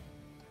Erden.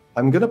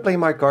 I'm gonna play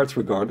my cards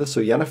regardless,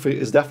 so Yennefer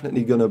is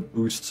definitely gonna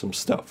boost some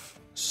stuff.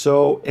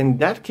 So in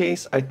that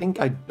case, I think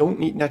I don't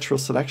need Natural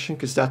Selection,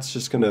 because that's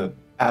just gonna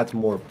add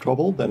more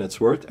trouble than it's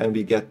worth, and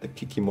we get the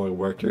Kikimor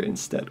Worker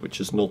instead, which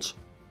is not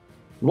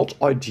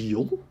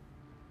ideal,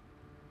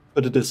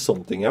 but it is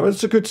something. And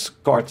it's a good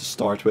card to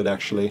start with,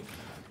 actually.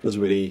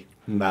 Doesn't really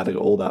matter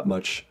all that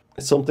much.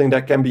 It's something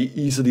that can be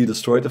easily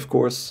destroyed, of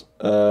course,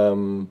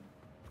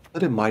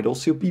 but it might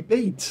also be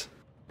bait.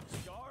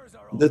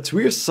 The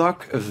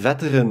Tweersak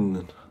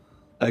Veteran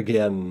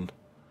again.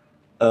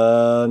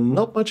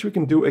 Not much we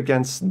can do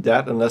against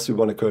that unless we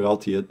want to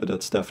Karate it, but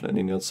that's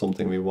definitely not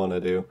something we want to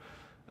do.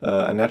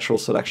 a natural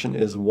selection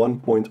is 1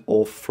 point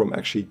off from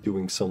actually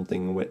doing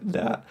something with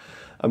that.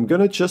 I'm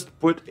gonna just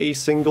put a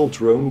single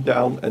drone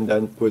down and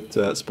then put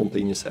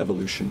spontaneous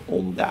evolution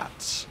on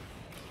that,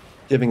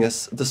 giving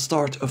us the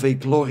start of a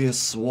glorious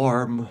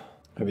swarm.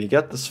 And we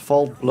get this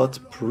Vault Blood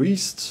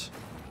Priest,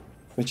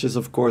 which is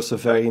of course a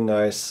very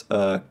nice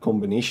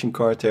combination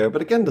card there.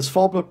 But again, this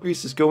Vault Blood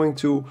Priest is going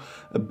to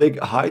a big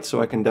height,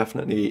 so I can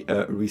definitely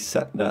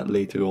reset that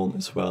later on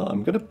as well.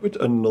 I'm gonna put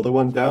another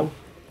one down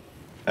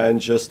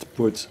and just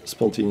put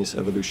spontaneous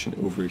evolution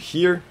over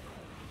here.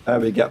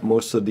 And we get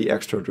most of the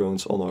extra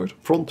drones on our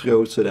front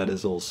row, so that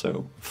is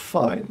also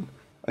fine.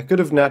 I could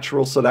have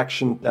natural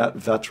selection that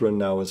veteran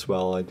now as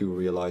well, I do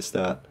realize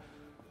that.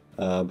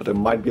 But there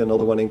might be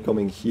another one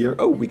incoming here.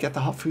 Oh, we get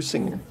the Hafu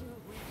Singer.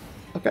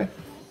 Okay,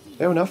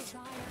 fair enough.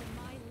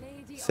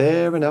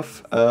 Fair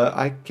enough.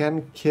 I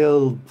can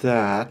kill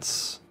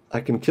that. I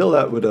can kill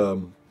that with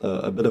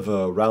a bit of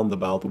a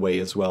roundabout way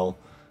as well.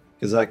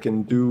 Because I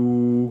can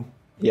do...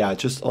 yeah,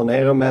 just on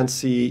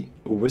Aeromancy,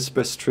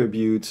 Whisper's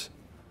Tribute,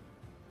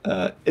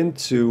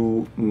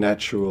 into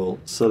natural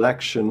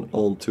selection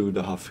onto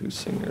the Hafu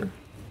Singer.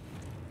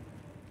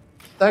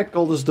 That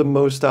got us the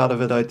most out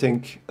of it, I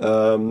think.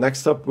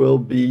 Next up will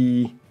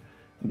be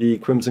the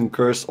Crimson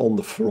Curse on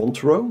the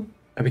front row.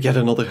 And we get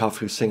another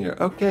Hafu Singer.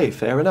 Okay,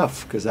 fair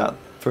enough, because that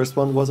first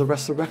one was a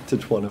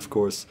resurrected one, of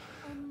course.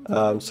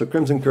 So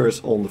Crimson Curse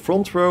on the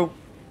front row.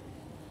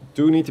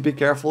 Do need to be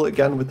careful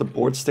again with the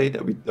board state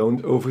that we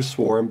don't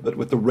overswarm, but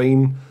with the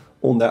rain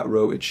on that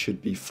row it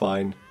should be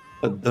fine.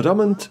 A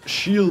Drummond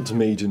Shield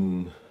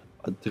Maiden.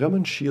 A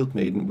Drummond Shield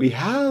Maiden. We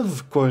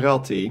have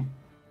Korati,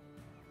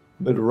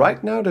 but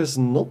right now there's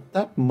not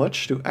that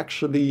much to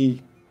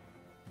actually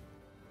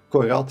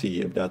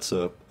Korati, if that's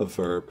a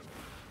verb.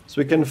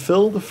 So we can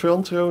fill the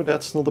front row,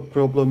 that's not a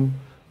problem,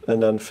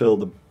 and then fill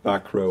the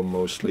back row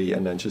mostly,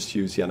 and then just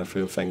use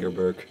Yennefer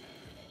Vengerberg.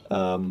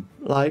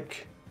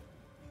 Like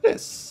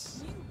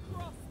this.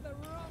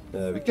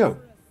 There we go.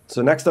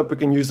 So next up we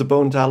can use the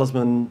Bone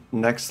Talisman.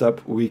 Next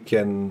up we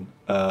can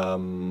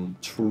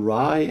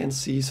try and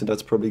see, so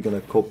that's probably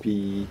gonna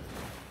copy...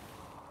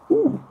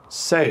 Ooh,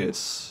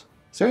 Seus.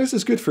 Seus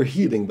is good for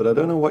healing, but I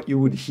don't know what you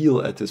would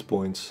heal at this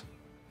point.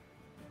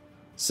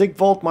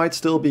 Sigvald might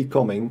still be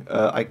coming.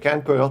 I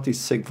can Karate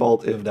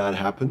Sigvald if that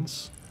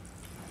happens.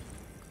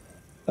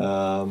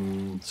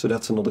 So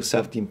that's another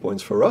 17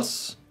 points for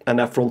us. And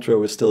that front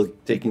row is still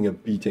taking a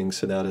beating,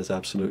 so that is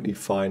absolutely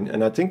fine.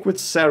 And I think with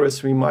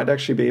Saris we might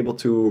actually be able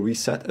to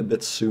reset a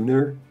bit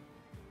sooner.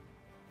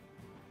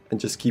 And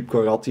just keep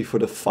Korati for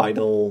the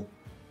final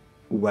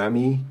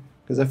whammy.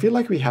 Because I feel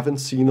like we haven't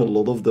seen a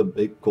lot of the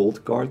big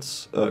gold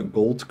cards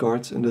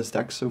in this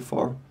deck so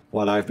far.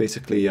 While I've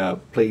basically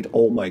played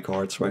all my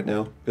cards right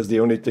now. Because the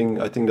only thing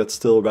I think that's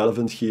still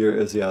relevant here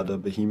is, yeah, the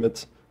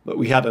Behemoth. But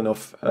we had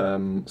enough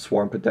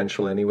swarm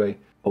potential anyway.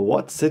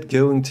 What's it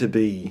going to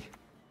be?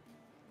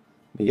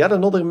 We got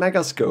another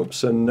Megascope,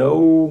 so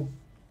no...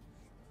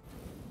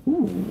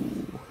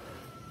 Ooh.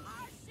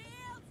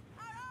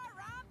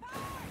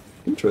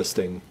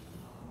 Interesting.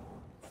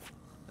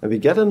 And we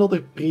get another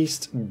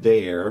Priest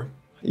there.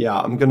 Yeah,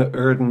 I'm gonna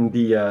Erden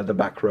the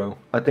back row.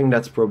 I think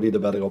that's probably the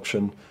better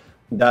option.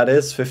 That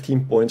is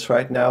 15 points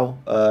right now.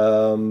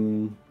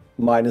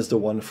 Minus the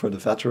one for the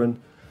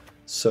veteran.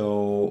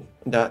 So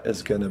that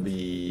is gonna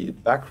be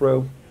back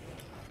row.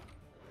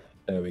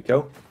 There we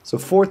go. So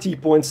 40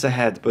 points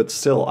ahead, but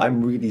still,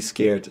 I'm really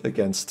scared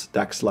against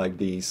decks like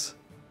these.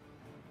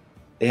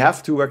 They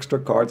have 2 extra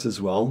cards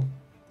as well,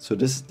 so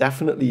this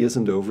definitely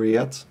isn't over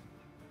yet.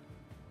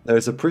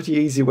 There's a pretty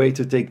easy way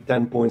to take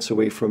 10 points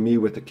away from me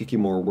with the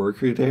Kikimor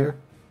Worker there.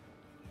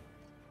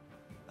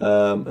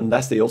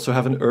 Unless they also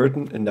have an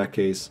Erden, in that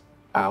case.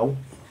 Ow.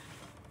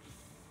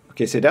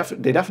 Okay, so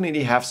they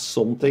definitely have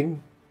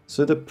something.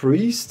 So the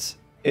Priest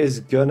is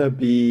gonna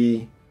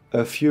be...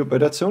 a few,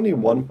 but that's only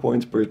 1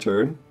 point per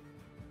turn.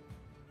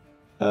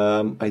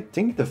 I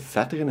think the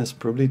Veteran is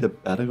probably the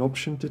better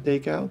option to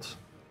take out.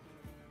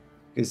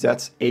 Because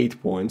that's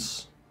 8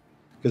 points.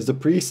 Because the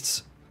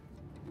Priests...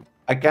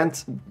 I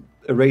can't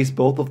erase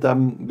both of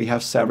them. We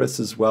have Saris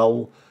as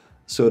well.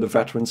 So the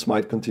Veterans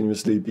might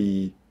continuously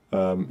be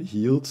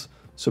healed.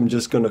 So I'm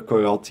just gonna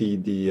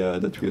Karate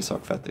the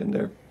Triasak Veteran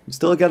there. We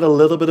still get a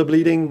little bit of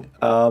bleeding,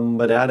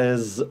 but that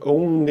is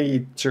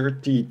only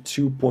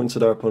 32 points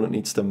that our opponent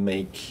needs to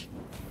make.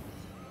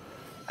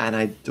 And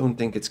I don't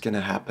think it's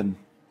gonna happen.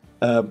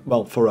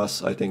 Well, for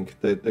us, I think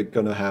they're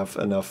gonna have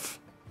enough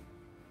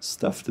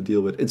stuff to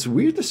deal with. It's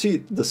weird to see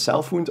the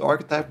Self-Wound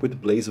archetype with the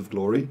Blaze of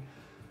Glory.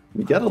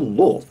 We get a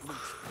lot.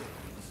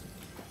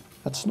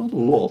 That's not a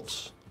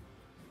lot.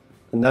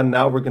 And then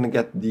now we're gonna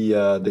get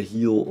the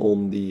heal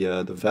on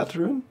the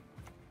Veteran.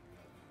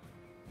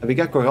 And we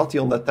get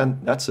Korati on that 10.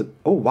 That's it.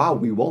 Oh wow,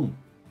 we won.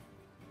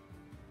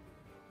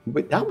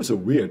 Wait, that was a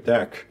weird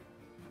deck.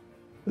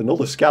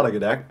 Another Skellige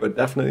deck, but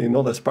definitely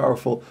not as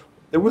powerful.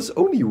 There was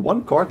only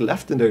 1 card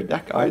left in their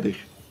deck either.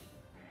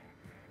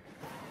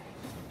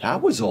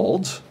 That was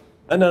odd.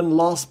 And then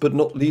last but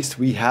not least,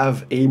 we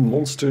have a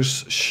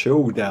Monsters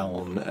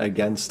Showdown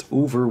against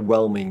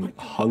Overwhelming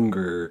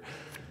Hunger.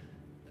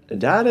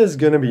 That is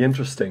gonna be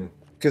interesting.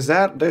 Because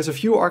there's a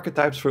few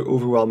archetypes for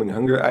Overwhelming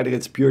Hunger. Either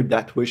it's pure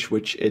Deathwish,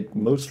 which it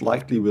most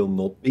likely will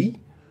not be.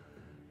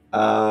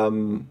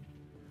 The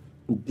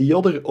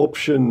other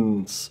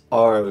options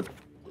are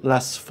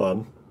less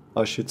fun,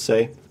 I should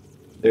say.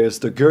 There's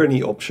the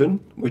Gerni option,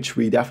 which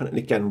we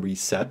definitely can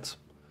reset.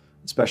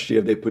 Especially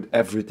if they put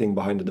everything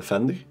behind the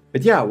defender.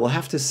 But yeah, we'll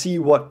have to see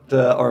what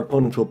our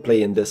opponent will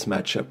play in this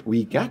matchup.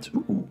 We get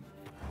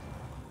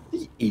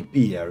the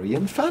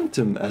Apiarian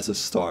Phantom as a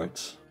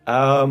start.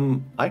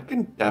 I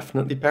can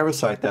definitely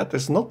Parasite that.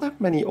 There's not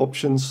that many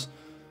options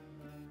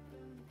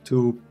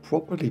to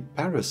properly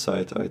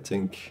Parasite, I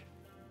think.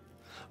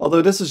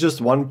 Although this is just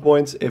 1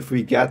 point. If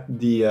we get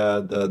the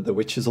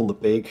Witches on the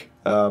Pig,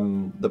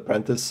 the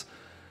Apprentice,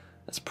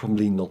 that's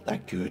probably not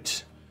that good.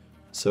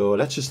 So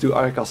let's just do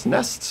Arachas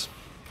Nest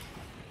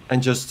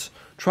and just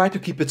try to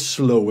keep it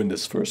slow in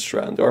this first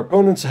round. Our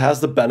opponent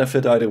has the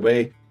benefit either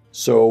way,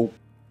 so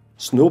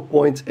there's no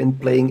point in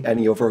playing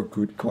any of our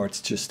good cards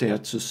just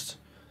yet. Just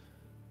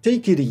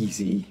take it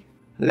easy.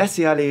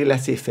 Laissez aller,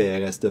 laissez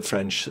faire, as the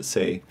French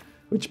say,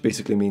 which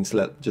basically means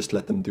just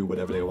let them do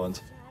whatever they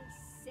want.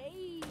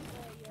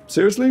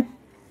 Seriously?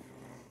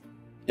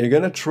 You're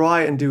gonna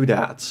try and do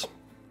that?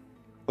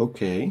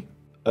 Okay.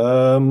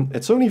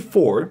 It's only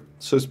 4,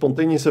 so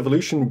Spontaneous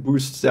Evolution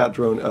boosts that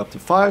drone up to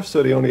 5,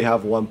 so they only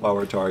have 1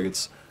 power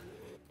targets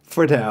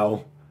for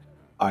now,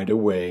 either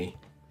way.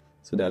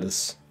 So that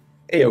is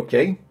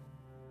a-okay.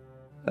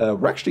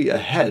 We're actually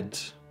ahead,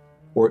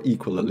 or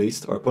equal at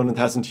least. Our opponent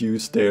hasn't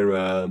used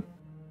their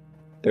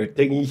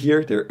thingy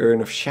here, their Urn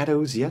of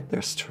Shadows yet,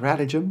 their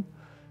stratagem,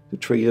 to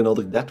trigger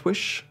another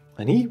Deathwish.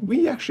 And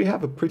we actually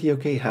have a pretty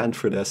okay hand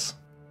for this.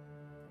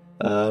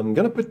 I'm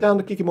gonna put down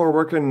the Kikimor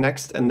Worker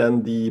next and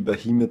then the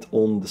Behemoth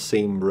on the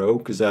same row,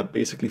 because that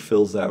basically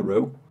fills that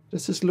row.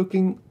 This is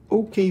looking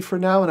okay for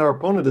now, and our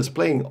opponent is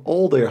playing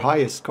all their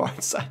highest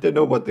cards. I don't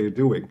know what they're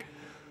doing.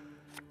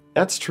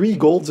 That's 3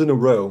 golds in a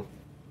row.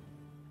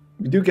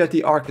 We do get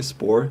the Arachas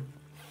Swarm,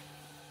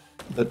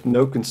 but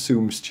no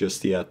consumes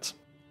just yet.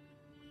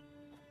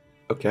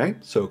 Okay,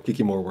 so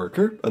Kikimor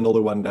Worker,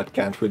 another one that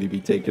can't really be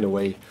taken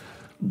away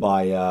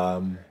by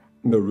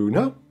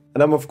Maruna.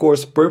 And I'm of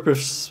course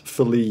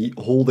purposefully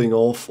holding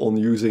off on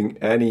using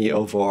any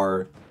of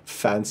our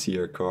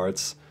fancier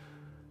cards.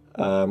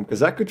 Because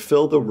that could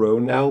fill the row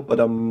now,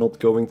 but I'm not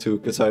going to,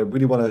 because I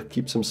really want to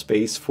keep some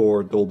space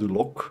for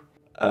Doldulok.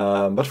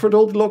 But for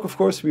Doldulok, of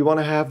course, we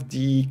want to have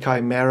the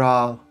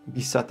Chimera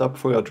be set up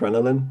for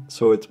Adrenaline.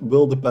 So it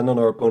will depend on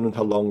our opponent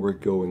how long we're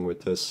going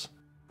with this.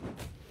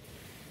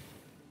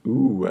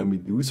 Ooh, and we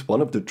lose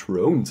one of the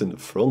drones in the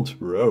front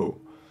row.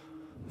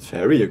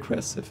 Very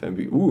aggressive, and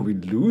we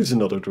lose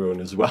another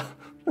drone as well.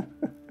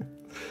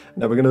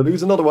 Now we're gonna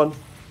lose another one.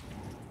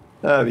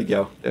 There we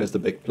go, there's the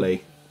big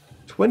play.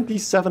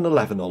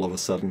 27-11 all of a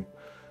sudden.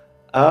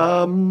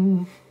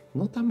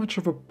 Not that much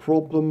of a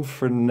problem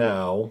for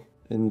now.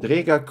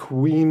 Endrega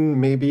Queen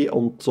maybe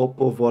on top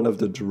of one of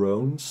the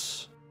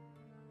drones.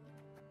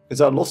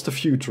 Because I lost a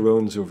few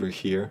drones over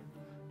here.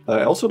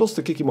 I also lost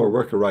the Kikimor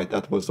Worker, right,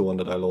 that was the one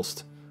that I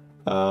lost.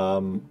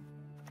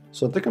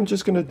 So I think I'm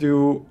just gonna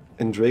do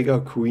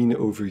Endrega Queen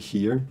over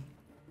here.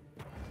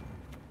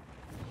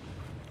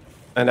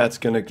 And that's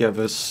gonna give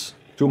us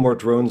 2 more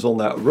drones on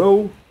that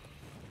row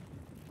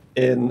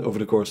over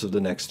the course of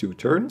the next 2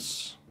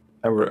 turns.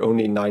 And we're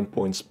only 9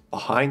 points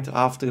behind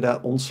after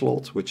that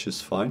onslaught, which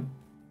is fine.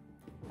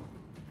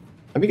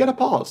 And we get a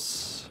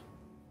pass.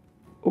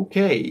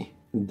 Okay.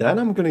 Then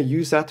I'm gonna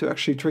use that to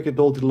actually trigger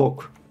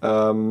Doldulok.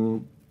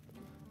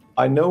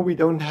 I know we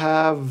don't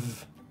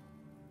have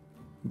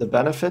the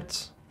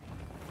benefit.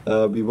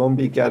 We won't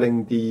be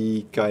getting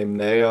the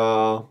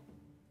Chimera.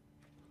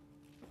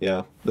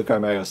 Yeah, the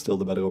Chimera is still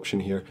the better option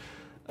here.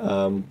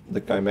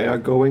 The Chimera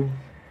going.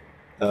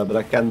 But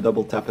I can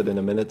double tap it in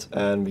a minute,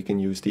 and we can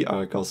use the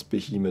Arachas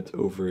Behemoth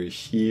over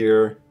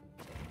here.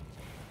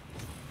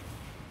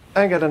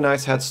 And get a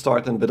nice head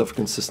start and a bit of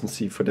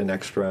consistency for the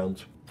next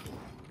round.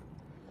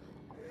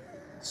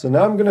 So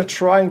now I'm gonna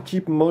try and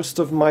keep most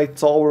of my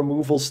tall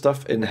removal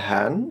stuff in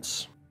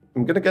hand.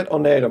 I'm gonna get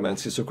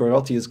Oneiromancy, so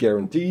Karate is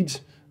guaranteed.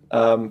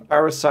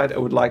 Parasite I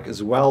would like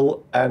as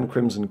well, and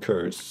Crimson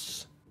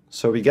Curse.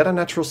 So we get a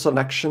natural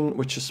selection,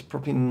 which is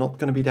probably not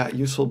gonna be that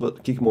useful,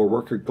 but Kikimor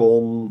Worker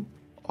gone.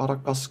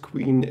 Arachas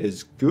Queen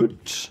is good.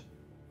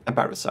 And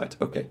Parasite,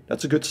 okay,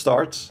 that's a good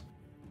start.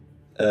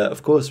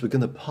 Of course, we're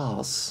gonna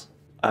pass.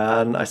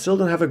 And I still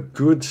don't have a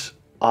good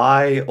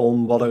eye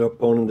on what our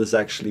opponent is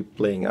actually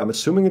playing. I'm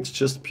assuming it's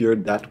just pure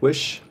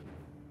Deathwish.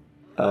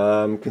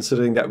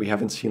 Considering that we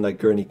haven't seen like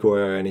Gerni Core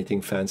or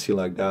anything fancy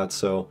like that,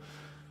 so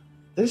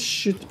this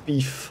should be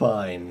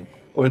fine.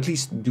 Or at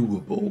least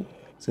doable,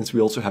 since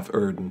we also have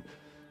Erden,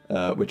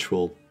 which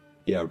will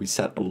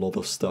reset a lot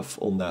of stuff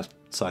on that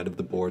side of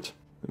the board.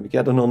 And we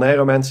get an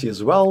Oneiromancy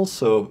as well,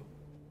 so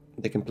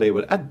they can play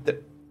with...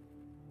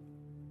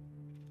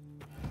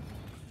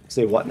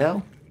 Say what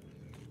now?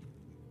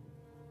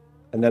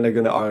 And then they're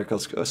gonna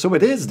Arachas. So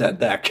it is that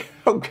deck.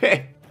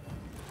 Okay.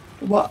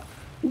 What?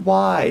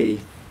 Why?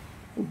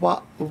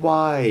 What?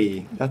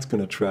 Why? That's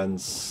gonna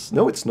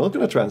No, it's not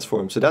gonna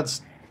transform. So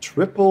that's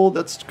triple.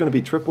 That's gonna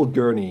be triple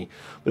Gerni.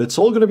 But it's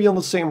all gonna be on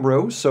the same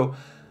row. So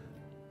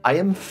I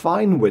am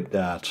fine with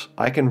that.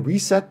 I can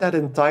reset that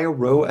entire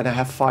row and I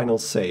have final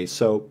say.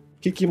 So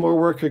Kikimor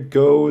Worker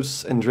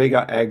goes and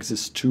Drega Eggs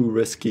is too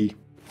risky.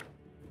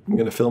 I'm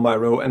gonna fill my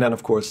row and then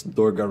of course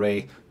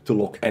Dorgare to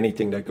lock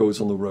anything that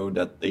goes on the row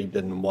that they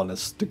didn't want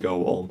us to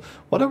go on.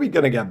 What are we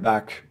gonna get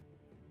back?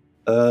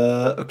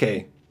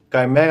 Okay.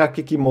 Chimera,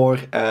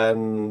 Kikimor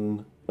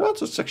and... well,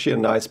 it's actually a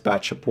nice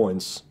batch of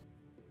points.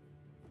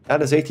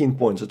 That is 18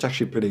 points. It's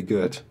actually pretty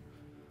good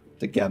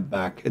to get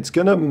back. It's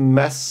gonna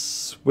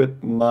mess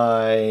with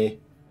my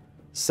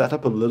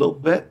setup a little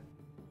bit.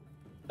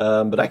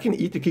 But I can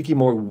eat the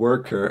Kikimor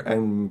Worker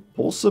and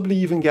possibly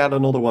even get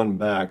another one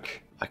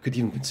back. I could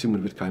even consume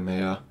it with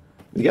Chimera.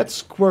 We get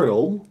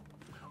Squirrel.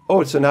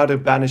 Oh, so now they're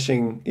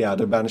banishing... yeah,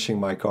 they're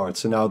banishing my card.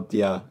 So now,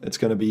 yeah, it's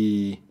gonna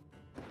be...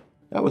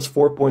 that was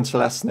 4 points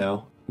less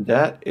now.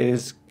 That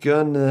is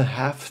gonna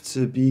have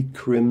to be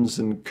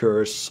Crimson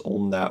Curse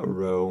on that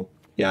row.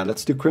 Yeah,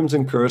 let's do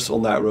Crimson Curse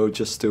on that row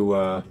just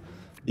to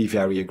be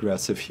very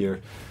aggressive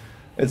here.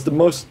 It's the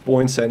most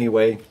points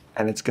anyway.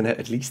 And it's gonna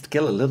at least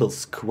kill a little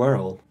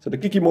squirrel. So the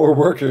Kikimor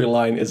Worker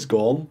line is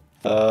gone.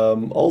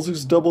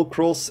 Alzu's Double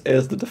Cross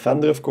is the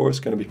defender, of course.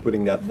 Gonna be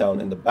putting that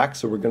down in the back.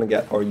 So we're gonna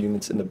get our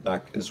units in the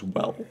back as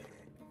well.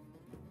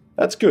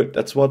 That's good.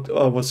 That's what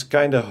I was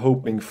kind of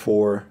hoping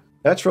for.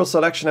 Natural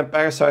Selection and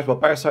Parasite. Well,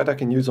 Parasite I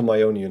can use on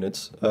my own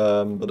units.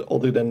 But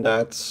other than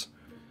that,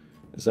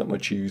 there's not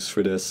much use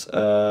for this.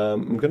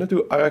 I'm gonna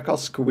do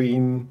Arachas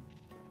Queen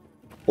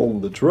on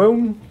the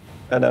drone.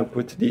 And then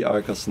put the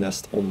Arachas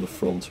Nest on the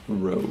front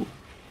row.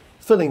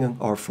 Filling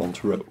our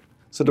front row.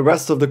 So the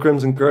rest of the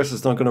Crimson Curse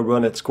is not going to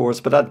run its course.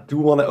 But I do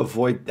want to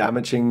avoid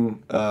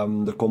damaging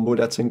the combo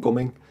that's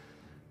incoming.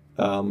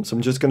 So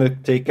I'm just going to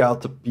take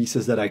out the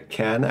pieces that I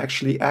can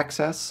actually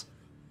access.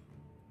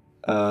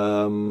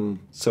 Parasite,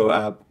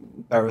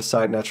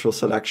 Natural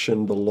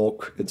Selection, the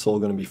lock, it's all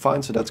going to be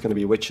fine. So that's going to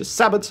be Witch's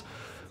Sabbath.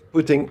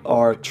 Putting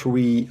our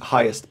 3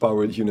 highest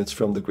powered units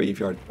from the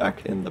graveyard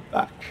back in the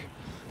back.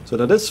 So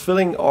that is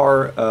filling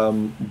our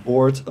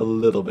board a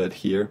little bit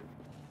here.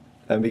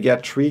 And we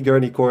get 3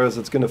 Gerni cores.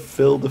 It's going to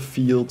fill the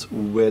field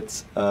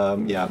with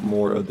yeah,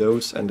 more of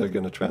those. And they're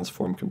going to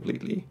transform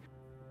completely.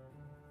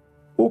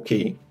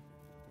 Okay.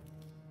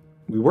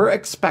 We were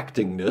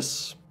expecting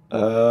this.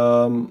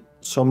 So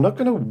I'm not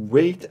going to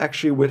wait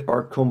actually with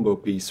our combo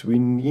piece. We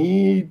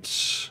need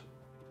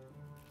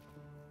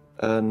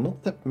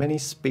not that many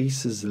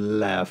spaces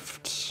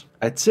left.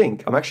 I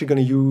think I'm actually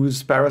going to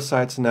use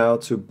Parasites now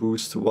to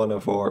boost one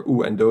of our...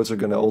 ooh, and those are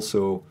going to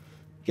also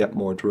get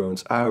more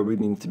drones. I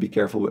really need to be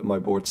careful with my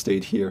board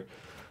state here.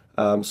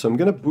 So I'm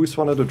going to boost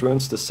one of the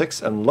drones to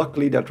 6, and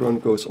luckily that drone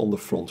goes on the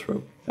front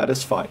row. That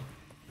is fine.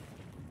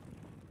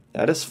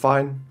 That is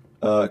fine,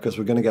 because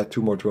we're going to get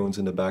 2 more drones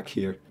in the back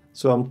here.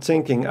 So I'm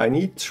thinking I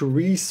need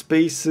 3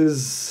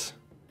 spaces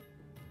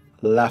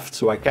left,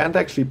 so I can't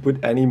actually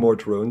put any more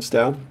drones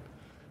down.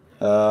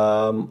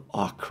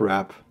 Oh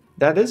crap.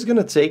 That is going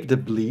to take the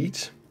bleed.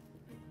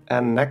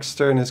 And next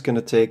turn is going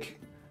to take...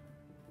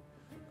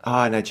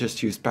 ah, and I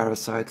just used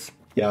Parasites.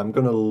 Yeah, I'm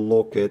going to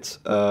lock it.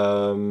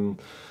 So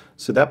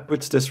that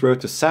puts this row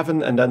to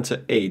 7 and then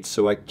to 8.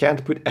 So I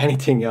can't put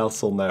anything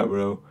else on that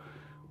row.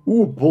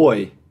 Ooh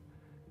boy.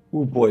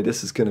 Ooh boy,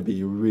 this is going to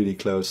be really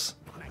close.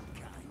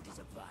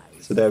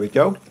 So there we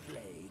go.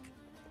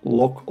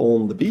 Lock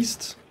on the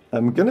beast.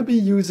 I'm going to be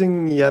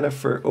using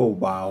Yennefer. Oh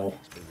wow.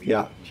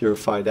 Yeah,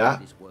 purify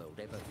that.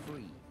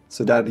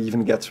 So that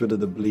even gets rid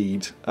of the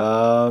bleed.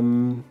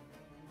 I'm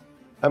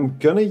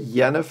gonna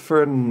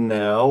Yennefer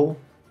now.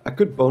 I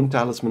could Bone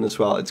Talisman as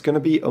well. It's gonna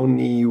be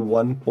only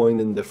 1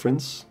 point in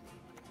difference.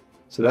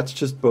 So that's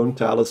just Bone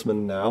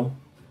Talisman now.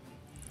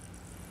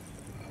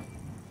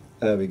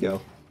 There we go.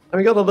 And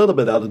we got a little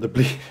bit out of the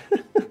bleed.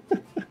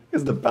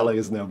 Because the belly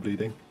is now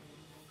bleeding.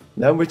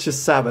 Now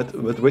Witch's Sabbath.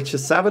 But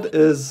Witch's Sabbath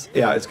is...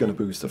 yeah, it's gonna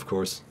boost, of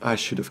course. I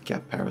should have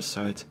kept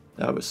Parasite.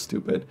 That was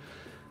stupid.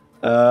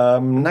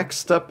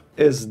 Next up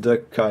is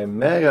the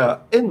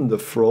Chimera in the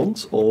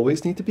front.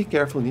 Always need to be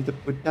careful, need to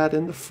put that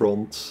in the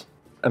front.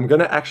 I'm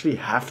gonna actually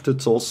have to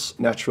toss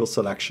Natural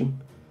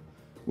Selection,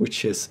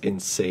 which is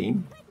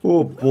insane.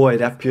 Oh boy,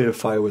 that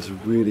Purify was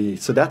really...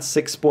 so that's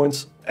 6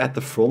 points at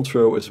the front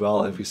row as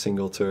well every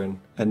single turn.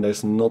 And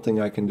there's nothing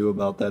I can do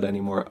about that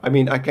anymore. I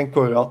mean, I can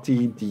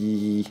Karate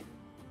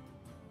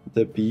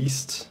the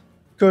Beast.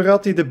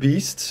 Karate the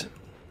Beast.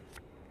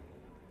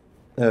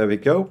 There we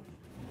go.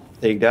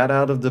 Take that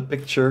out of the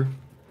picture.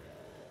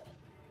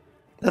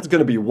 That's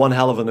gonna be one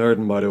hell of an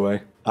Erden, by the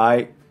way.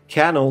 I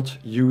cannot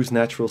use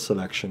Natural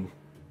Selection.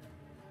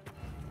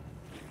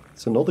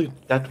 It's another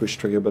Deathwish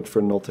trigger, but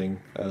for nothing.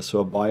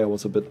 So Abaya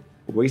was a bit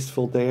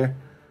wasteful there.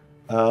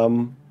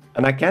 And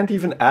I can't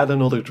even add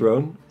another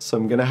drone. So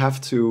I'm gonna have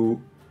to...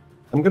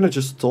 I'm gonna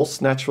just toss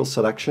Natural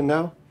Selection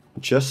now.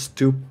 Just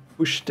to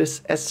push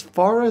this as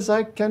far as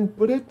I can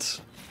put it.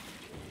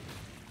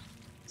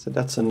 So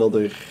that's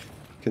another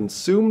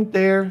consumed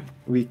there.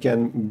 We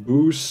can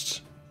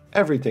boost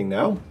everything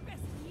now.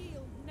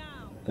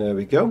 There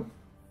we go.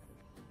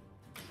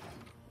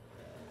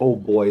 Oh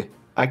boy,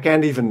 I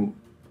can't even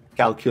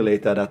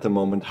calculate that at the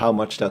moment, how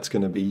much that's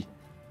going to be,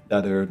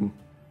 that Erden.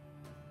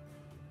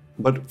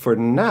 But for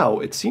now,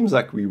 it seems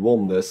like we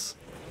won this.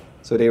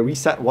 So they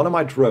reset one of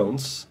my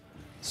drones.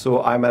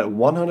 So I'm at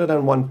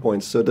 101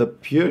 points. So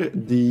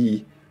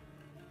the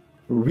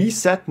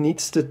reset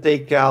needs to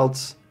take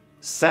out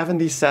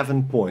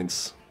 77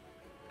 points.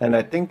 And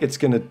I think it's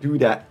going to do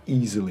that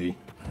easily.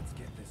 Let's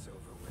get this over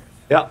with.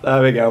 Yeah,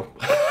 there we go.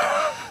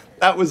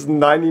 That was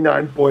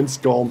 99 points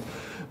gone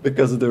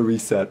because of the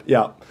reset.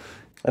 Yeah.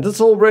 And that's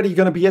already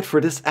going to be it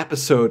for this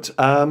episode.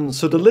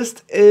 So the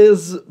list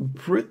is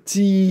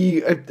pretty...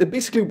 It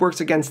basically works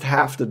against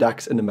half the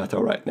decks in the meta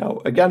right now.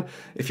 Again,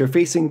 if you're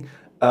facing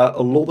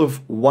a lot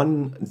of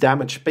 1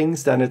 damage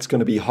pings, then it's going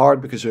to be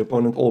hard because your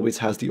opponent always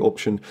has the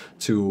option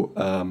to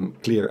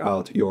clear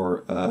out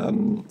your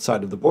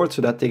side of the board.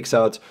 So that takes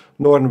out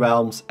Northern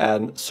Realms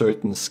and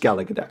certain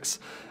Skellige decks.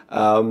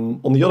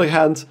 On the other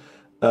hand,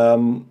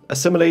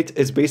 Assimilate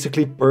is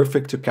basically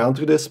perfect to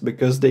counter this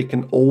because they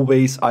can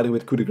always, either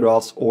with Coup de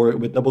Grace or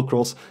with Double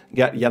Cross,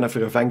 get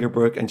Yennefer of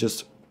Vengerberg and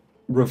just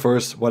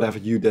reverse whatever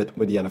you did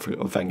with Yennefer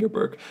of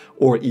Vengerberg.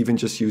 Or even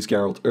just use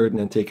Geralt Erden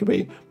and take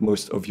away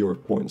most of your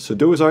points. So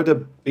those are the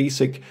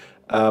basic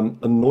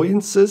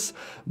annoyances.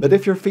 But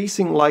if you're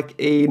facing like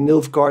a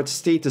Nilfgaard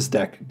status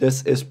deck,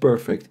 this is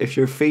perfect. If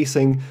you're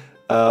facing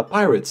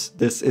pirates,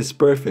 this is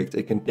perfect.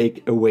 It can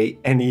take away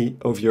any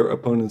of your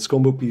opponent's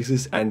combo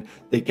pieces and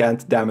they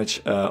can't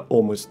damage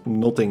almost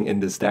nothing in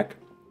this deck,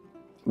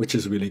 which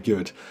is really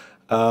good.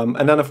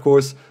 And then of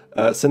course,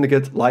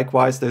 Syndicate,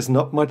 likewise, there's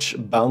not much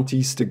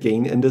bounties to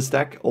gain in this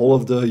deck. All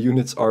of the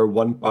units are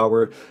 1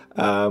 power,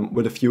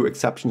 with a few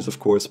exceptions of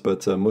course,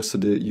 but most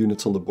of the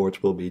units on the board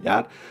will be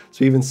that.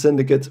 So even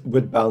Syndicate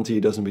with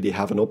bounty doesn't really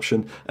have an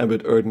option, and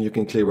with Erden you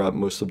can clear out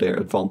most of their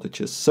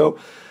advantages. So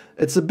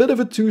it's a bit of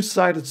a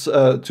two-sided,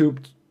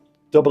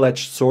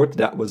 double-edged sword,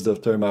 that was the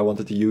term I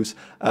wanted to use,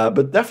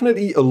 but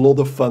definitely a lot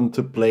of fun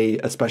to play,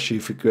 especially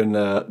if you can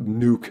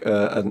nuke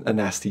a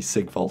nasty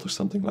Sigvald or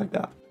something like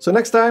that. So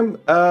next time,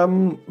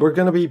 we're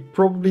going to be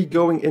probably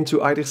going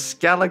into either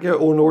Skellige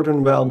or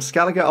Northern Realms.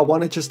 Skellige, I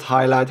want to just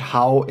highlight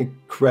how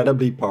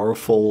incredibly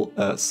powerful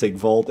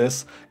Sigvald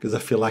is, because I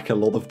feel like a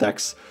lot of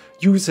decks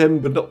use him,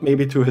 but not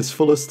maybe to his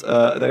fullest.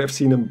 I've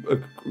seen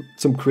him,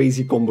 some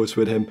crazy combos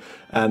with him,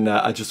 and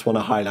I just want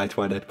to highlight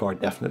why that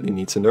card definitely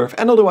needs a nerf.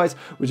 And otherwise,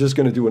 we're just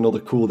going to do another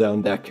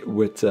cooldown deck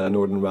with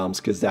Northern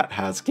Realms, because that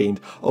has gained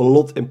a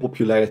lot in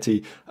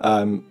popularity,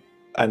 and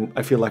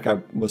I feel like I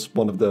was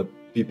one of the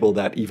people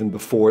that even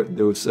before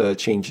those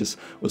changes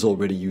was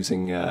already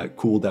using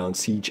cooldown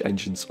siege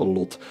engines a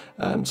lot.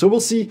 So we'll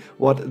see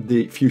what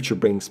the future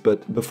brings,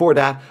 but before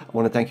that I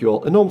want to thank you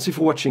all enormously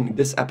for watching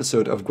this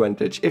episode of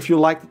GwentEdge. If you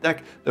liked the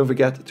deck, don't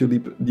forget to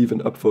leave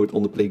an upvote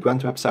on the Play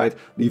Gwent website,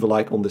 leave a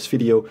like on this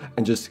video,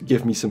 and just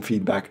give me some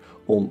feedback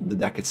on the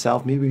deck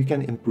itself. Maybe we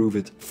can improve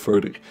it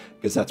further,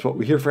 because that's what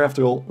we're here for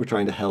after all. We're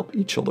trying to help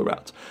each other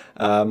out.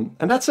 And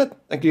that's it.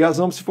 Thank you guys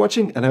enormously for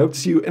watching, and I hope to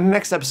see you in the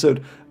next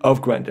episode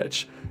of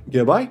GwentEdge.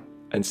 Goodbye,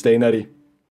 and stay nutty.